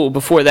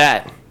before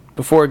that,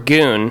 before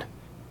Goon,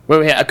 what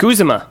we had?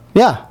 Akuzuma.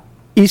 Yeah.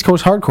 East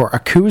Coast hardcore,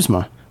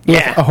 Akuzma.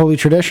 Yeah. A holy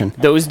tradition.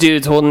 Those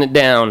dudes holding it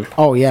down.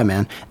 Oh, yeah,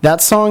 man. That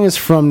song is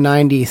from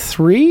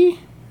 93,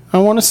 I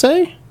want to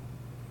say.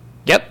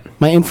 Yep.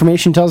 My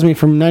information tells me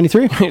from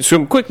 93.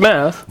 Some quick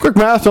math. Quick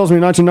math tells me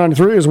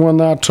 1993 is when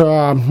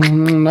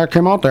that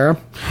came out there.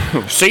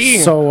 See,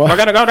 So, we're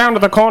gonna go down to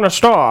the corner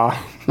store.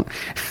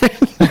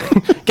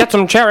 Get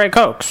some cherry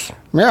cokes.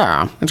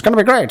 Yeah, it's going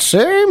to be great.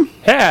 See?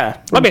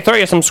 Yeah, let me throw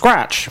you some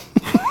scratch.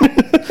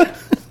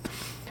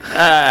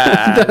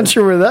 Not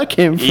sure where that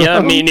came from. Yeah,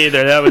 me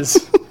neither.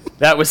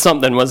 That was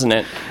something, wasn't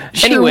it?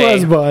 Sure Anyway,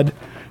 was, bud.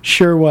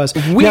 Sure was.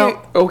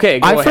 Okay,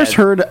 go I first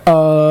ahead. heard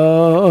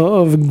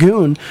of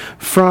Goon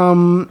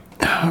from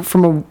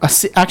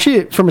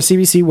actually from a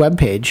CBC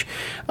webpage.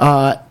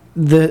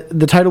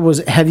 The title was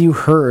 "Have You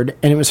Heard?"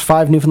 and it was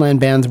 5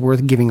 Newfoundland bands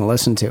worth giving a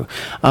listen to.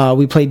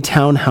 We played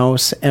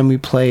Townhouse and we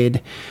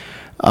played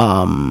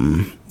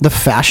the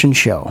Fashion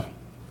Show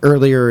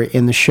earlier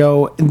in the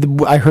show.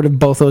 I heard of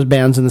both those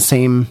bands in the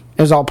same.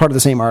 It was all part of the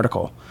same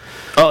article.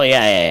 Oh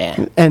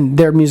yeah. And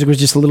their music was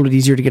just a little bit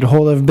easier to get a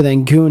hold of. But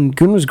then Goon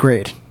was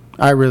great.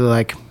 I really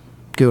like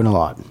Goon a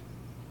lot.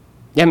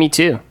 Yeah, me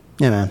too.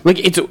 Yeah, man. Like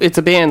it's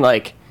a band,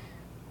 like,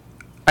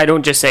 I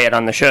don't just say it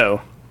on the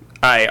show.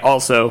 I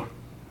also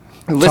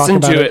listen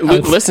about to it.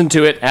 listen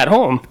to it at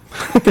home.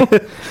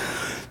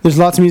 There's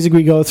lots of music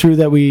we go through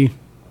that we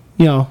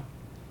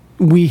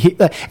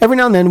every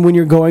now and then when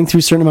you're going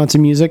through certain amounts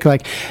of music,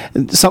 like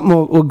something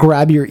will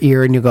grab your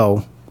ear and you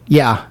go,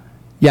 yeah,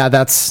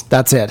 that's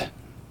it.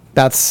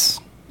 That's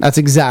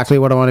exactly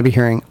what I want to be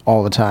hearing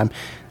all the time.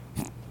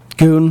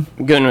 Goon,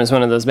 was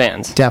one of those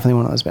bands. definitely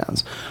one of those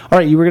bands. All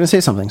right, you were going to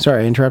say something.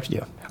 Sorry, I interrupted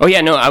you. Oh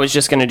yeah, no, I was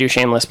just going to do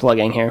shameless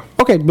plugging here.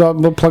 Okay,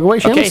 we'll plug away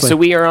shamelessly. Okay, so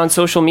we are on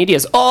social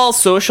medias, all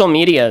social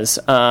medias,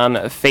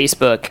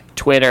 Facebook,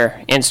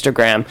 Twitter,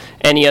 Instagram.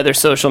 Any other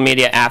social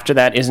media after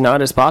that is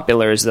not as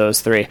popular as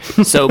those three.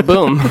 So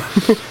boom.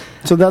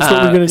 So that's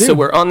what we're going to do. So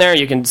we're on there.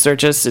 You can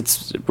search us.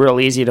 It's real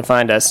easy to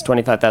find us,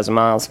 25,000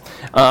 miles.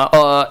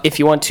 If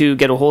you want to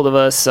get a hold of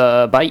us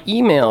by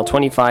email,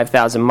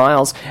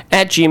 25,000miles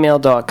at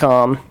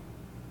gmail.com.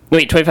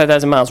 Wait,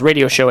 25,000 miles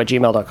radio show at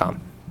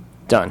gmail.com.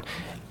 Done.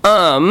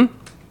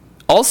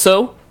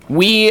 Also,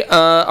 we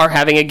are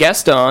having a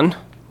guest on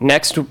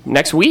next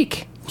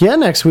week. Yeah,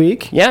 next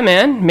week. Yeah,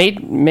 man. May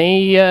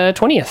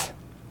 20th.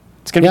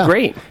 It's going to be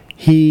great.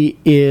 He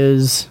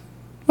is...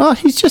 Well,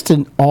 he's just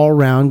an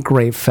all-round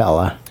great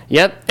fella.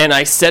 Yep, and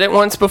I said it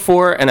once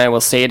before, and I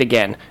will say it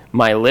again.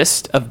 My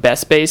list of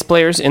best bass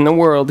players in the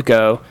world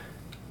go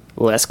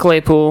Les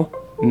Claypool,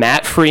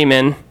 Matt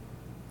Freeman,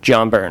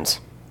 John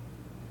Burns.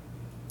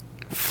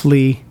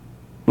 Flea.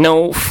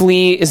 No,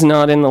 Flea is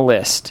not in the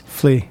list.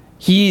 Flea.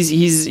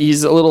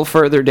 He's a little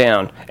further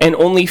down, and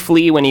only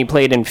Flea when he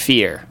played in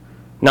Fear,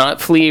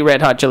 not Flea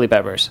Red Hot Chili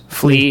Peppers.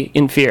 Flea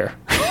in Fear.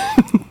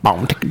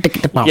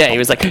 Yeah, he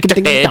was like,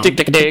 yeah.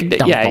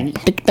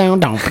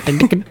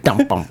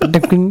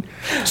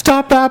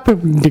 Stop that.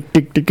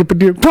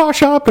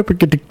 Toss up.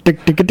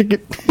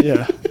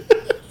 Yeah.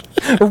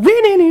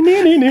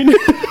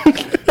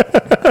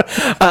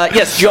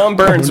 Yes, John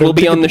Burns will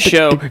be on the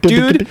show.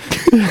 Dude,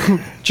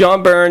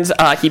 John Burns,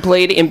 he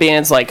played in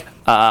bands like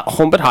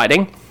Home But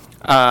Hiding. He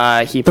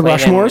The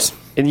played Rushmores?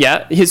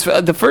 Yeah,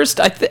 the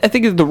first, I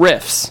think the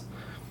Riffs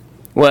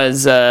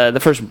was the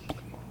first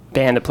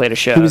band that played a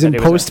show. He was in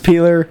Post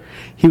Peeler.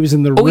 He was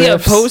in the Oh Riffs. yeah,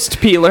 Post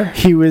Peeler.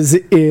 He was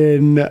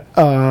in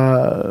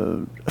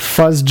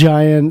Fuzz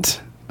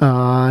Giant.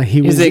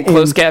 He was Is it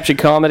closed caption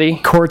comedy?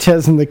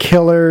 Cortez and the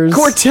Killers.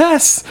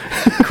 Cortez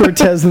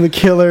and the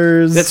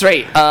Killers. That's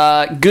right.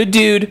 Good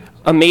dude,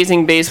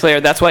 amazing bass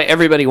player. That's why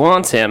everybody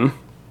wants him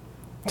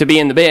to be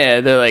in the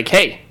band. They're like,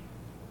 hey,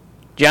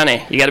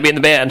 Johnny, you got to be in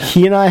the band.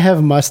 He and I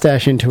have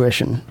mustache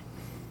intuition.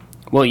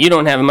 Well, you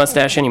don't have a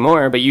mustache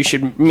anymore, but you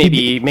should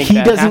maybe make he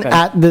that doesn't happen.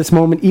 at this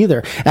moment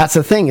either. That's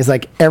the thing, is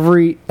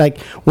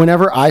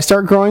whenever I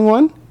start growing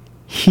one,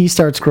 he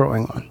starts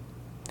growing one.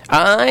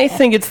 I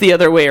think it's the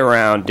other way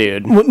around,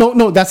 dude. Well,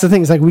 no, that's the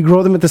thing. Is we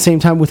grow them at the same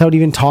time without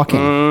even talking.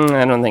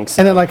 I don't think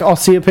so. And then I'll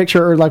see a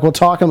picture or we'll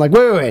talk. I'm like,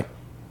 wait.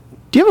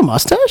 do you have a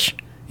mustache?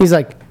 He's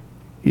like,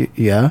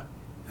 yeah.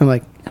 I'm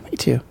like, yeah, me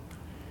too.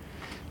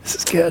 This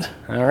is good.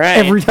 All right.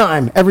 Every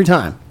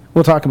time.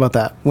 We'll talk about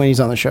that when he's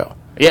on the show.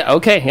 Yeah,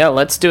 okay. Yeah,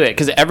 let's do it,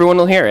 because everyone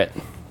will hear it.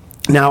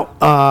 Now,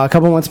 a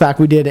couple months back,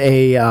 we did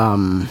a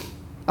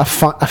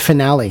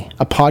finale,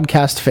 a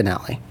podcast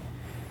finale.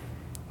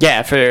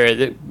 Yeah,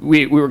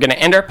 we were going to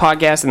end our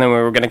podcast, and then we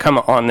were going to come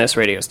on this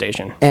radio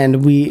station.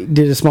 And we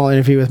did a small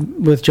interview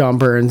with John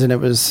Burns, and it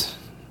was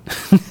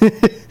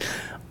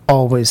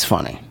always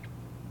funny.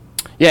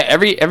 Yeah,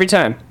 every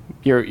time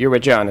you're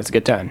with John, it's a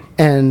good time.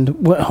 And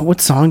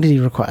what song did he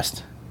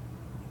request?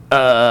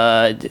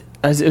 It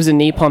was a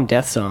Napalm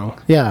Death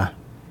song. Yeah.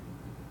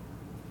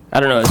 I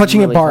don't know.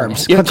 Clutching really at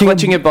Barbs. Yeah,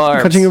 Clutching at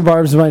Barbs. Clutching at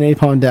Barbs by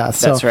Napalm Death.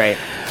 That's right.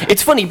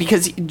 It's funny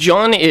because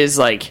John is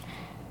like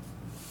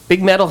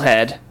big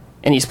metalhead,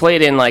 and he's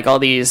played in like all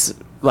these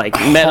like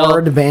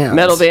metal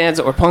bands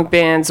or punk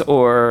bands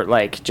or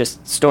like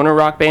just stoner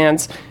rock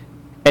bands,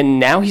 and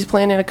now he's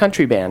playing in a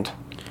country band.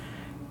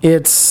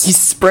 He's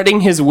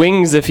spreading his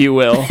wings, if you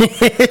will.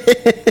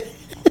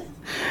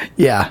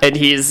 Yeah. And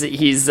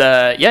he's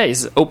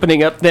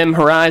opening up them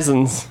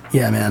horizons.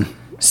 Yeah, man.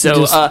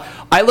 So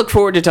I look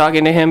forward to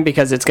talking to him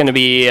because it's going to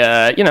be,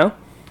 it's going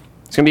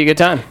to be a good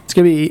time. It's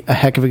going to be a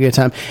heck of a good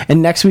time.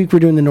 And next week we're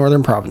doing the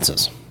Northern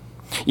Provinces.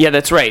 Yeah,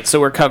 that's right. So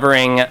we're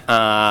covering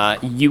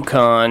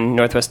Yukon,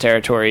 Northwest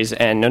Territories,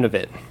 and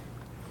Nunavut.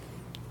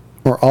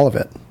 Or all of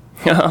it.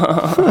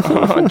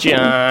 Oh,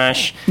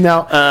 Josh.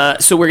 Now,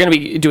 so we're going to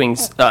be doing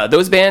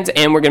those bands,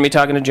 and we're going to be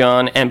talking to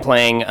John and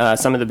playing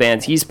some of the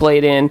bands he's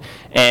played in,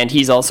 and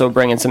he's also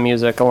bringing some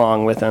music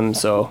along with him.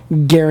 So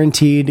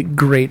guaranteed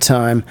great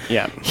time.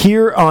 Yeah.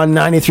 Here on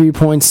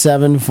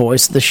 93.7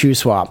 Voice of the Shoe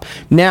Swap.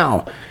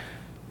 Now,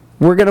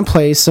 we're going to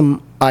play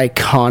some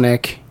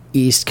iconic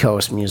East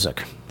Coast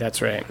music.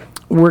 That's right.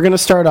 We're going to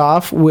start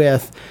off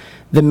with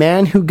the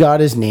man who got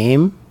his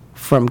name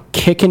from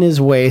kicking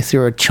his way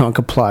through a chunk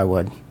of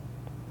plywood.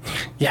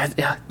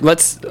 Yeah.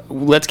 Let's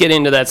get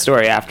into that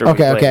story after.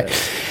 Okay.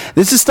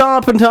 This is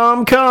Stompin'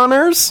 Tom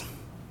Connors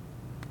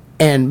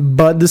and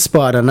Bud the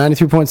Spud on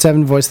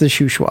 93.7 Voice of the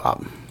Shoe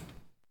Swap.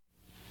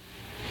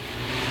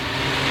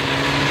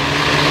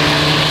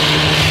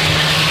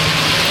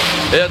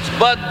 It's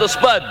Bud the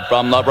Spud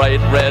from the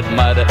bright red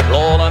mud,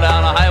 rolling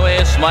down a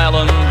highway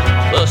smiling.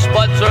 The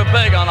Spuds are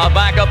big on the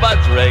back of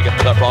Bud's rig.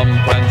 They're from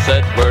Prince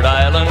Edward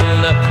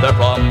Island. They're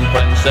from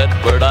Prince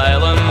Edward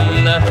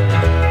Island.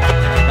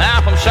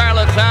 Now from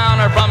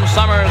Charlottetown or from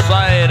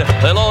Summerside,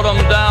 they load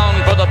him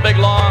down for the big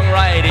long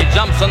ride. He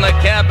jumps in the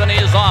cab and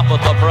he's off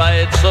with the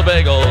brides of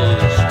bagels.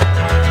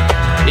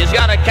 He's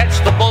got to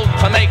catch the boat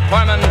to make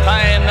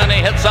Clementine, and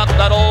he hits up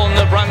that old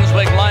New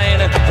Brunswick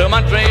line. To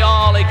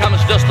Montreal he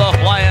comes just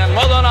a-flying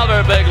with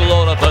another big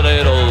load of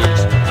potatoes.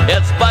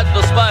 It's Bud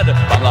the Spud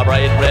from the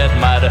bright red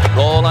mud,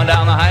 rolling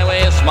down the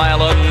highway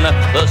smiling.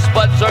 The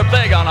Spuds are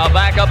big on the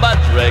back of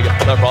Bud's rig.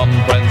 They're from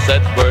Prince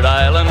Edward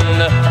Island.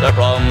 They're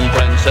from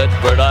Prince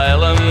Edward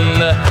Island.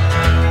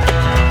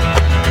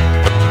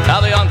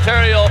 Now the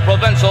Ontario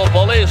Provincial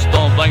Police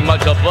don't think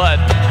much of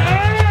Bud.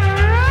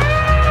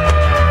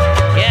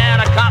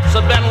 Yeah, the cops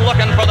have been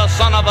looking for the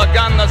son of a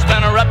gun that's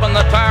been ripping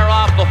the tire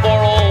off the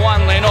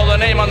 401. They know the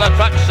name on the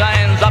truck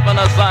shines up in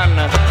the sun.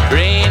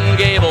 Green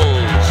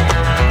Gables.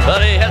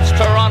 But he hits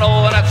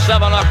Toronto and at 7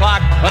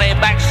 o'clock when he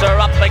backs her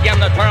up again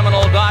the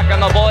terminal dock,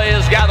 and the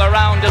boys gather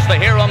round just to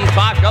hear him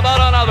talk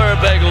about another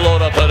big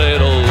load of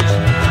potatoes.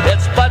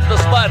 It's Bud the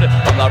Spud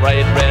from the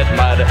bright red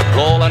mud,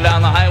 rolling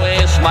down the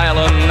highway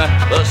smiling.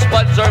 The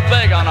Spuds are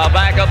big on the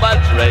back of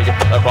Bud's rig.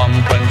 They're from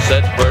Prince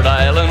Edward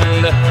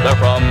Island.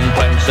 They're from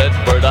Prince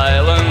Edward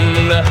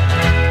Island.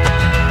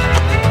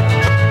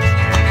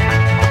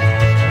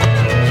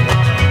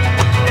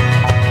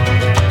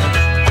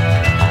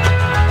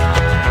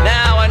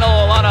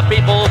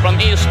 People from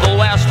east to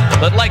west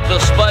that like the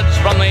Spuds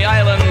from the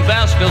island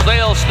best, cause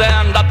they'll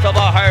stand up to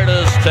the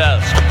hardest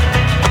test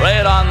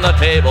right on the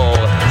table.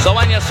 So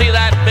when you see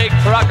that big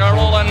trucker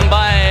rolling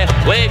by,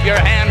 wave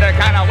your hand or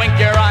kind of wink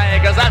your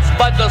eye, cause that's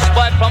Bud the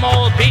Spud from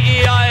old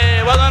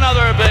PEI with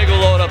another big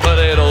load of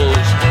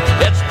potatoes.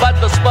 It's Bud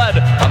the Spud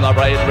on the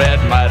bright red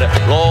mud,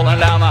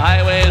 rolling down the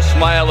highway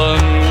smiling,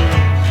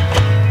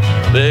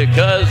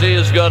 because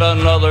he's got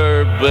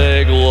another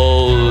big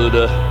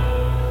load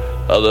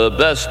of the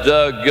best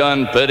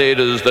doggone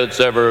potatoes that's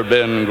ever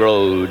been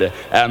growed.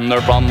 And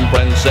they're from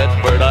Prince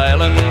Edward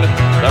Island.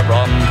 They're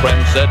from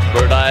Prince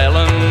Edward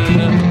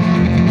Island.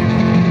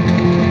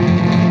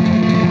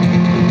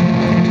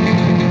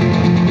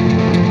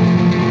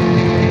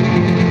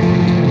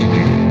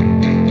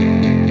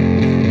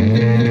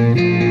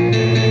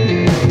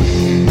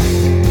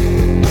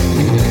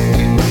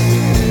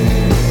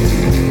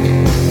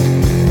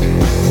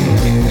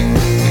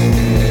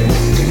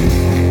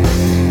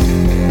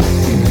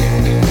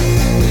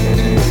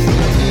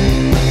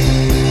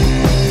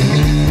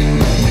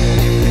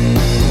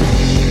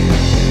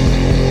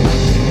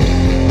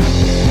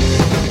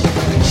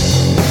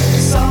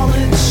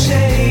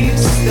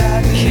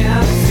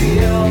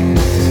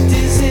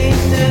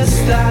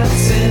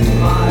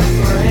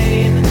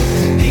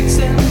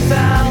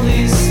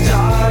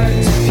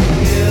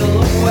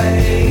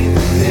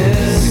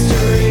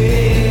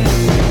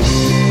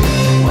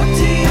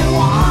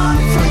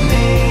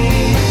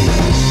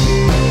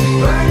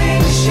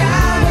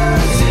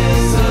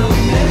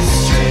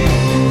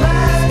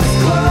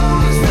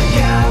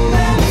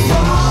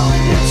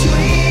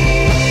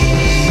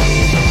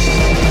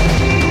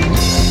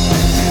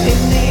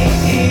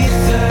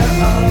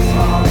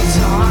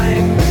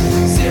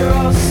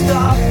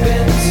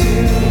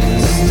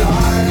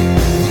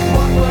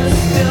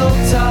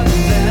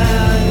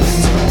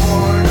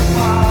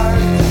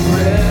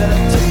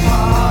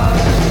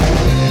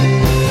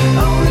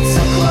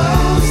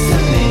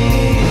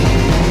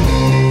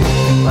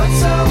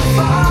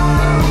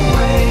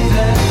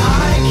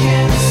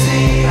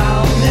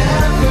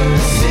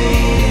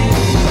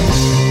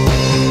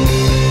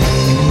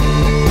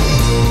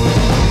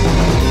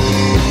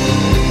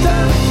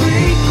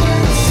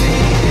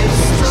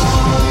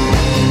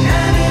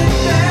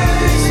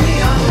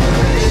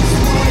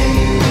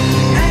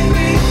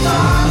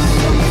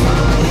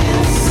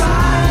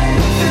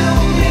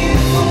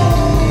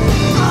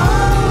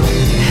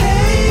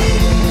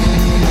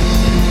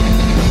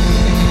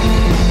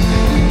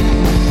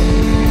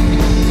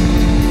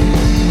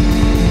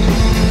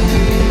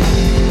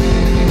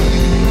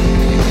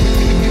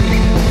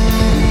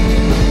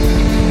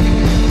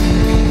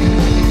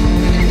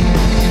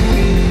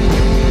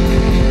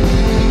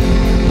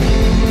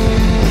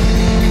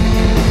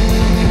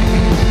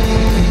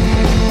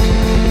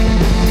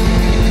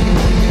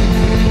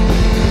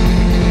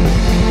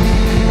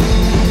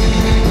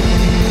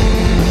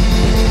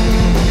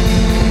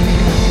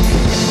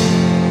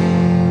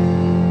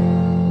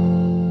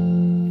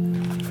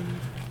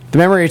 The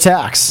Memory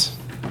Attacks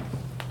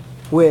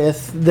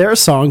with their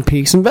song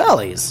Peaks and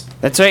Valleys.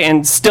 That's right,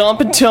 and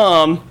Stompin'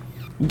 Tom,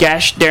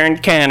 gosh darn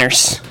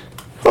canners.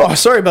 Oh,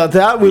 sorry about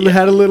that. We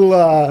had a little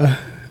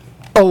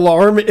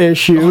alarm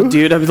issue. Oh,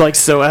 dude, I'm like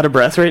so out of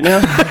breath right now.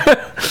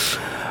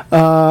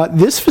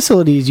 This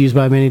facility is used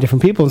by many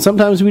different people, and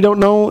sometimes they don't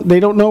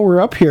know we're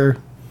up here.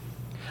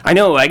 I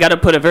know, I got to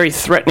put a very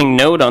threatening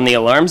note on the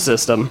alarm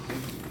system.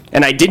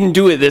 And I didn't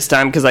do it this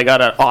time because I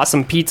got an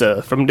awesome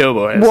pizza from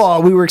Doughboys.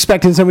 Well, we were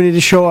expecting somebody to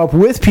show up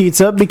with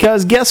pizza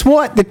because guess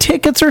what? The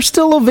tickets are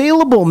still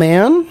available,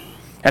 man.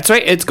 That's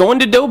right, it's going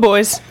to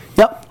Doughboys.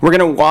 Yep. We're going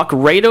to walk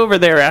right over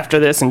there after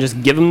this and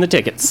just give them the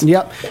tickets.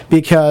 Yep,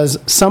 because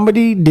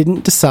somebody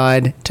didn't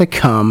decide to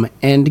come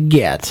and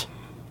get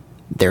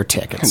their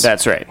tickets.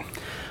 That's right.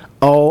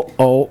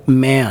 Oh,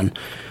 man.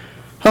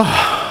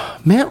 Oh,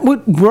 man,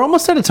 we're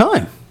almost out of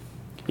time.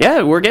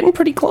 Yeah, we're getting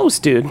pretty close,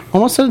 dude.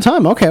 Almost out of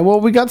time. Okay,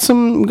 well, we got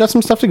some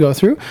stuff to go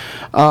through.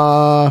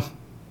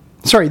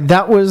 Sorry,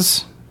 that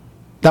was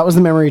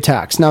the Memory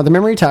Attacks. Now, the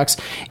Memory Attacks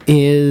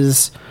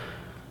is,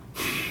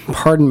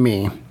 pardon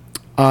me,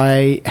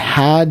 I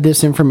had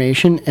this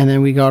information, and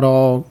then we got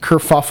all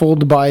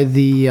kerfuffled by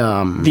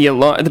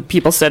The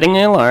people setting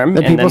the alarm,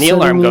 and then the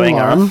alarm going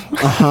off.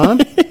 Uh-huh.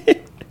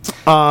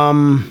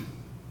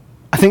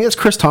 I think it's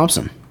Chris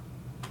Thompson.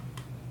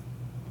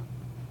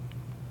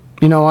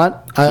 You know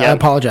what? I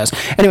apologize.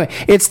 Anyway,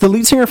 it's the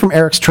lead singer from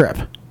Eric's Trip.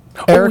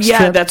 Eric's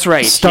Trip that's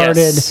right.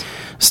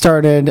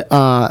 Started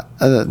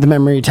the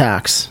Memory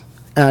Attacks.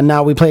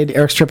 Now we played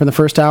Eric's Trip in the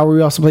first hour.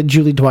 We also played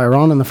Julie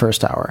Dwyron in the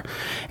first hour.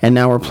 And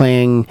now we're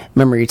playing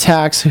Memory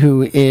Attacks,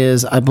 who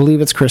is, I believe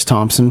it's Chris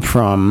Thompson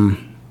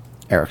from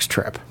Eric's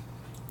Trip.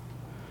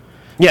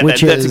 Yeah,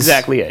 that's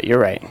exactly it. You're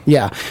right.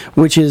 Yeah,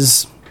 which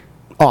is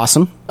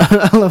awesome.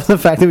 I love the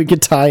fact that we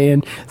could tie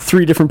in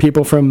 3 different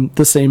people from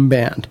the same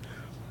band.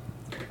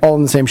 All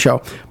in the same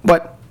show.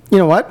 But you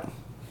know what?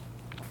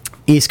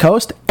 East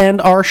Coast and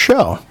our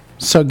show.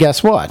 So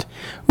guess what?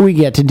 We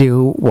get to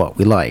do what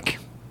we like.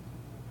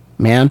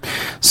 Man.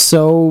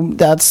 So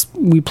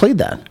we played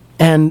that.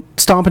 And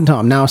Stompin'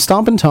 Tom. Now,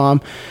 Stompin'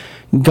 Tom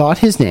got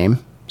his name,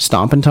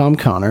 Stompin' Tom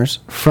Connors,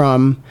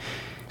 from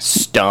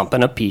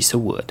Stomping a piece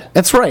of wood.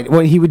 That's right.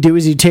 What he would do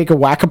is he'd take a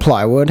whack of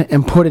plywood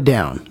and put it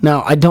down.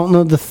 Now, I don't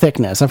know the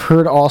thickness. I've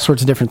heard all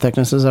sorts of different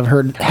thicknesses. I've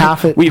heard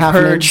We've half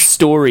heard an inch,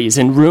 stories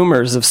and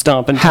rumors of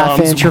Stompin' Tom's. half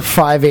inch or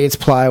 5/8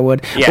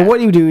 plywood. Yeah. But what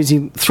he would do is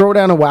he'd throw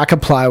down a whack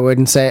of plywood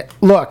and say,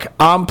 look,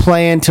 I'm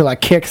playing till I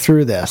kick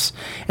through this.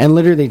 And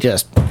literally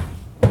just...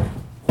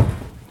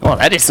 Oh,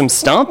 that is some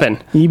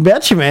stomping. You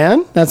betcha,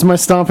 man. That's my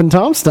Stompin'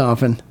 Tom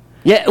stomping.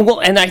 Yeah, well,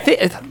 and I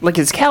think like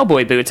his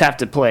cowboy boots have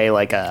to play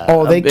like a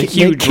They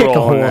huge kick role a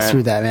hole in that.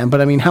 through that, man.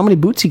 But I mean, how many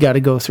boots you got to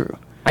go through?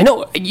 I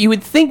know. You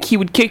would think he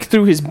would kick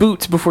through his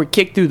boots before he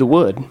kicked through the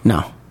wood.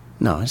 No,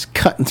 it's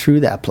cutting through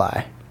that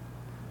ply.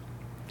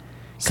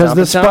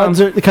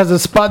 Stompin' Because the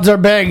spuds are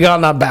big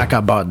on the back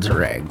of Bud's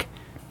rig.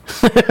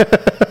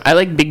 I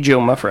like Big Joe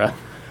Muffra.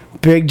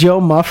 Big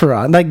Joe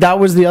Muffra. Like that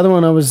was the other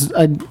one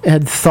I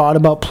had thought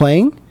about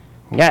playing.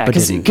 Yeah, but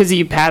didn't. because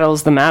he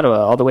paddles the Mattawa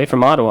all the way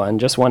from Ottawa in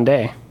just one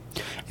day.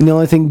 And the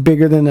only thing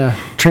bigger than a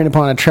train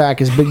upon a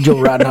track is Big Joe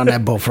riding on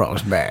that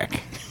bullfrog's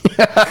back.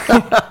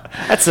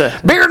 That's a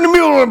Bigger than a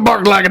mule and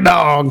bark like a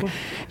dog.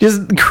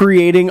 Just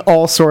creating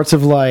all sorts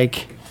of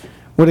like,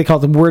 what do they call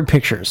it? The word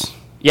pictures.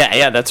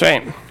 yeah, that's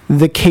right.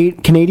 The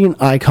Canadian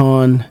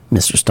icon,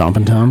 Mr.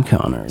 Stompin' Tom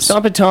Connors.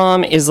 Stompin'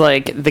 Tom is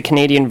like the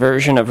Canadian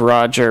version of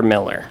Roger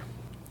Miller.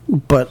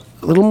 But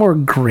a little more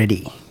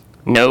gritty.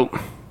 Nope.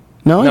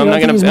 No, I'm not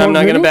gonna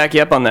gonna back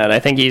you up on that. I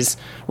think he's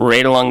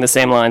right along the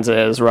same lines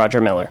as Roger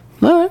Miller.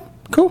 All right,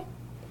 cool.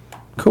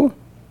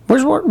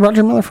 Where's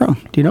Roger Miller from?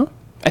 Do you know?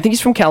 I think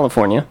he's from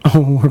California.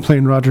 Oh, we're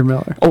playing Roger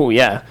Miller. Oh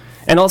yeah,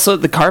 and also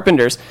the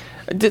Carpenters.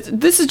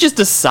 This is just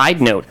a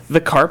side note.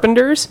 The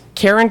Carpenters,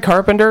 Karen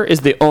Carpenter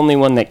is the only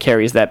one that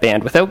carries that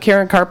band. Without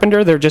Karen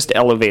Carpenter, they're just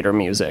elevator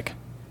music.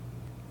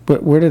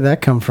 But where did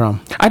that come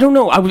from? I don't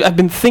know. I've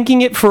been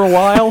thinking it for a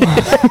while.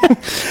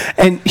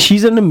 And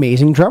she's an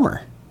amazing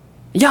drummer.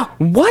 Yeah,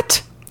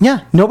 what?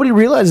 Yeah, nobody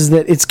realizes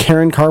that it's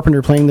Karen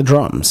Carpenter playing the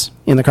drums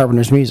in the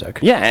Carpenters' music.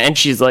 Yeah, and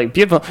she's like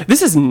beautiful. This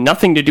has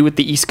nothing to do with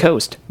the East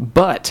Coast,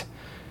 but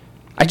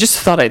I just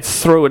thought I'd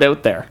throw it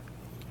out there.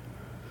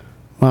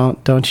 Well,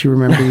 don't you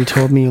remember you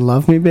told me you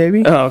love me,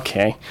 baby?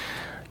 Okay.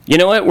 You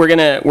know what? We're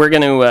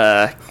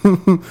gonna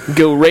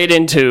go right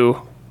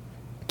into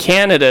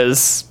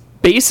Canada's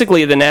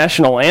basically the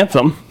national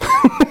anthem.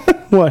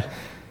 What?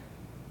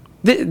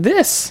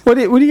 This What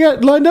do you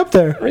got lined up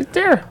there? right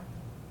there.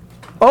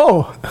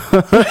 Oh.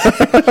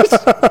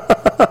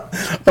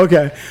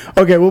 Okay,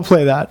 we'll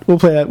play that. We'll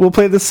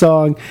play the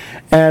song,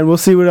 and we'll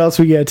see what else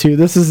we get to.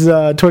 This is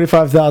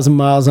 25,000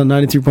 miles on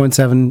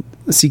 93.7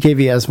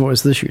 CKVS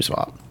Voice of the Shoe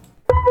Swap.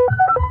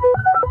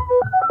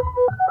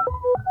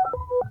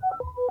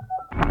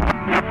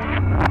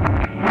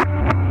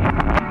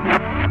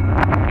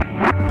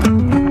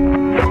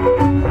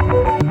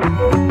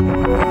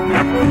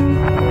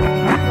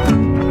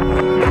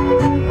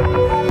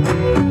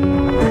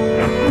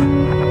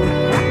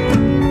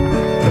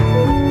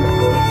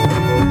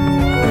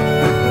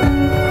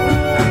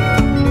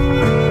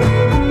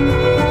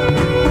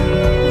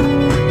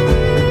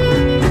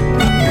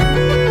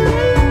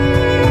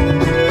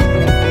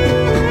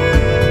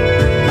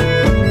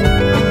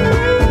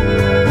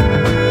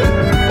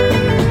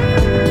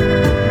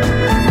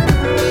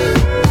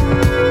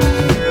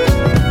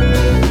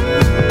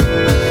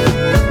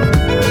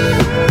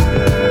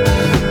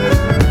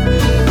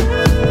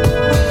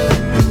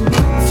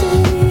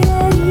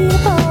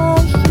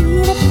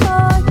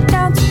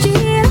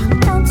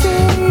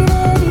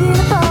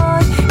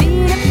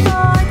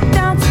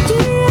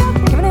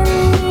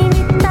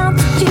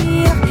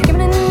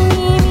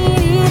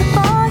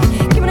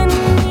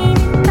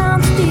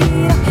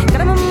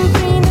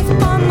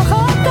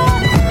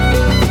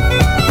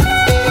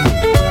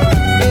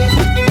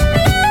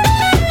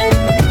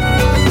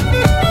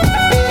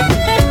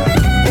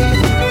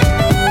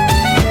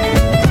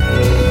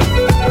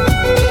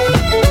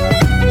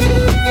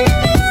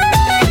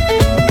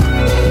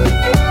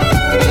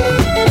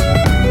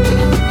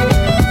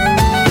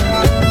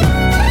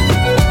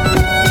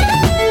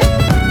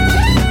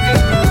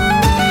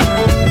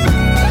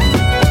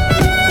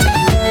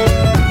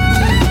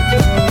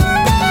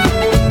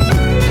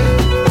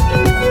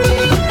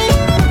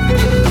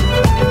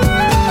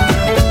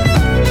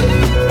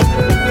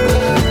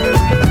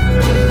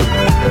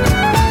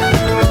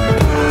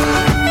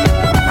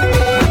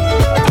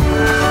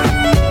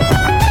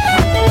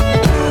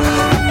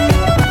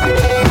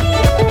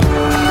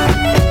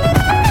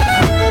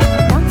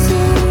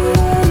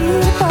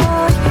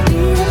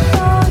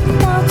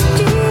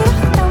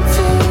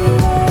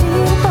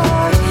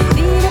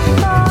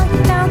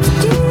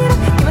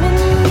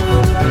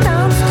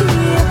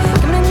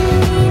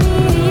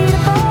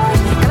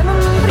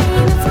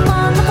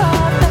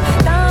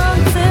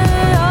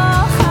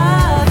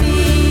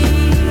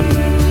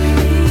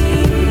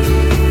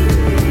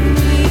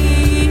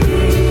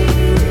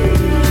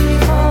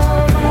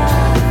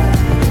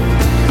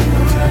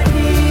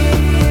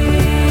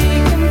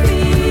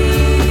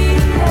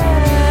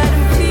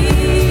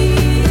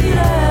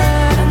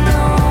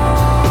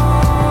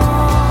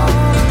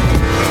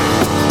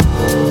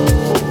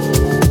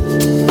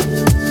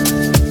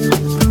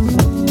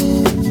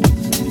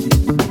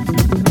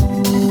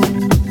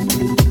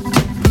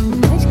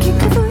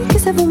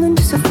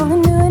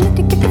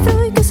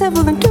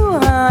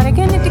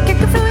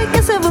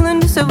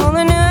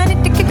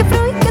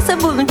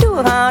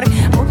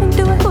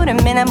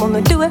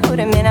 mullen doe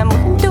hurmen,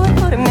 mullen doe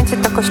hurmen,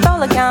 zit ook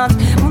stolle gaans.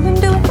 Mullen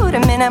doe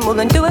hurmen,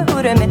 mullen doe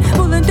hurmen,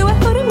 mullen doe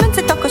hurmen,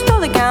 zit ook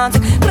stolle gaans.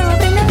 Blue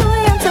bringen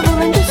hurmen, ze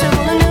willen dus ze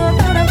willen nu,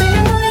 blue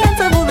bringen hurmen,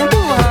 ze willen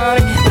doe haar.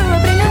 Blue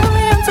bringen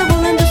hurmen, ze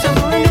willen dus ze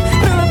willen nu,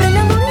 blue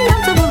bringen hurmen,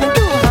 ze willen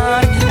doe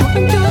haar.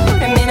 Mullen doe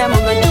hurmen,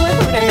 mullen doe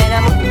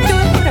hurmen, mullen doe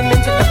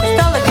hurmen, zit ook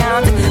stolle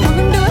gaans.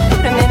 Mullen doe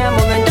hurmen,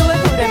 mullen doe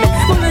hurmen,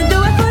 mullen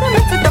doe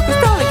hurmen, zit ook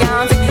stolle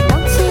gaans.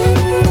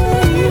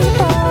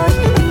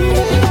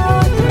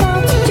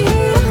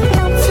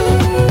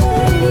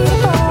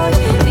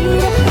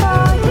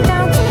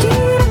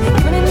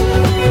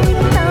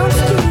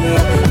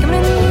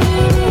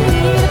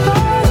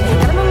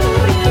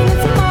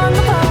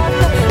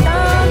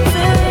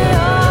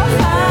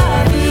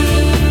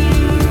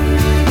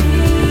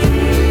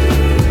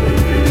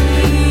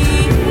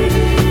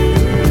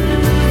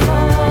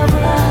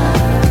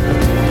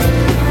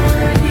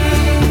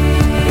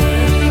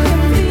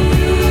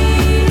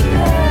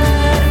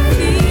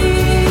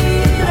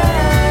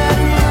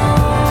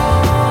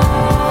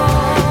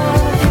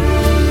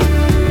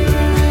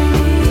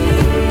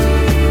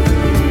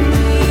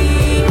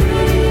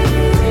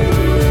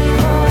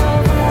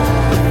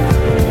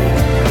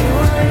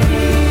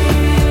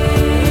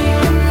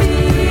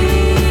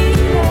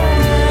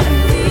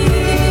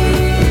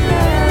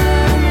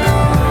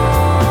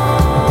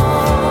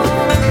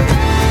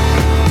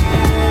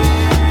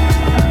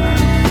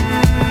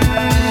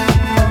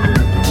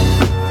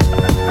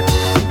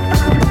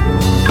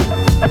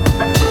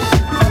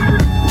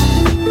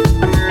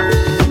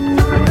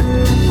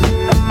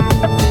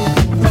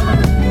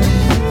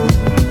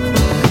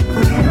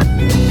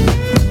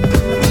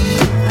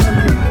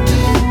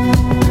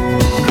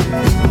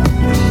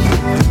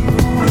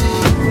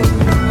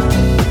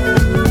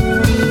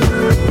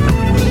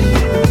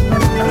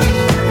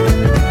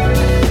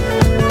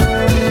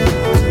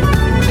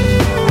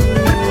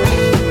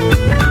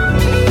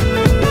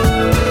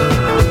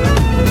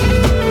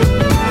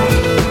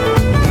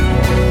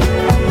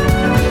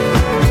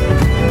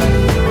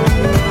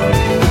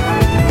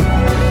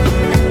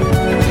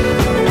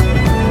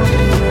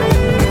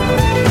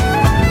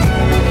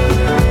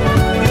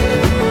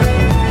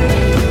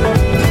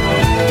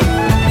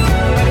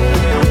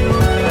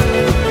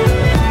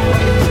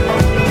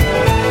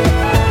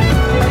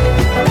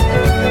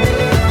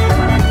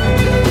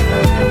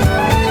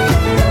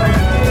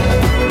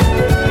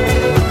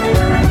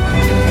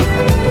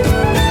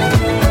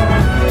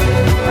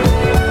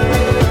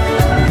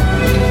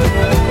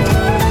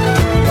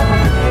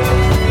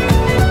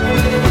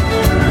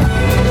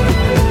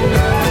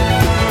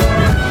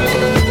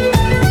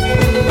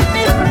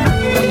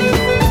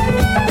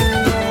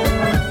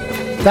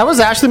 That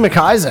was Ashley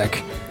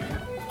McIsaac.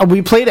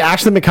 We played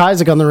Ashley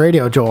McIsaac on the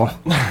radio, Joel.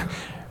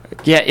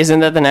 Yeah, isn't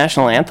that the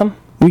national anthem?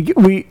 We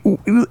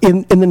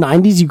in the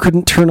 90s, you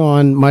couldn't turn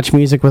on much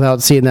music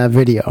without seeing that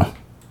video.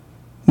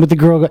 With the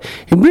girl going,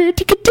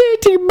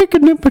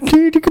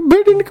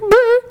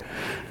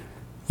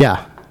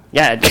 yeah.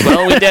 Yeah,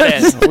 well, we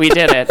did it. We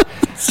did it.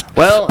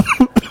 Well,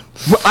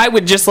 I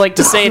would just like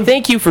to say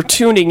thank you for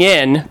tuning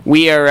in.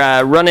 We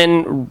are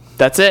running,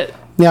 that's it.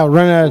 Yeah, we're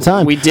running out of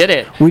time. We did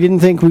it. We didn't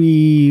think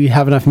we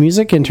have enough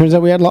music, and turns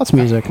out we had lots of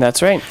music.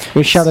 That's right.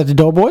 We shout out to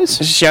Doughboys.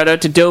 Shout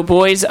out to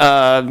Doughboys.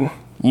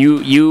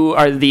 You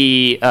are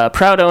the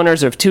proud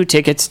owners of 2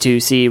 tickets to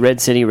see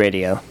Red City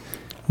Radio.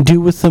 Do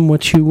with them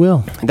what you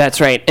will. That's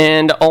right.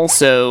 And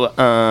also,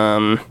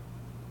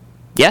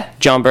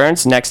 John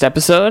Burns, next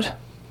episode.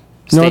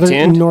 Stay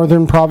tuned.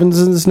 Northern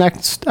Province's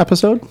next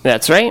episode.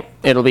 That's right.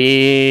 It'll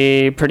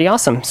be pretty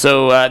awesome.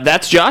 So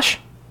that's Josh.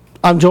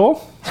 I'm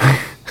Joel.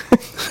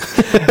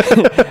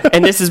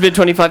 And this has been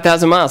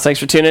 25,000 Miles. Thanks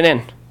for tuning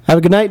in. Have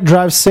a good night.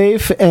 Drive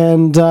safe.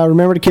 And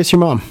remember to kiss your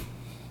mom.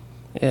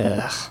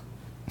 Ugh.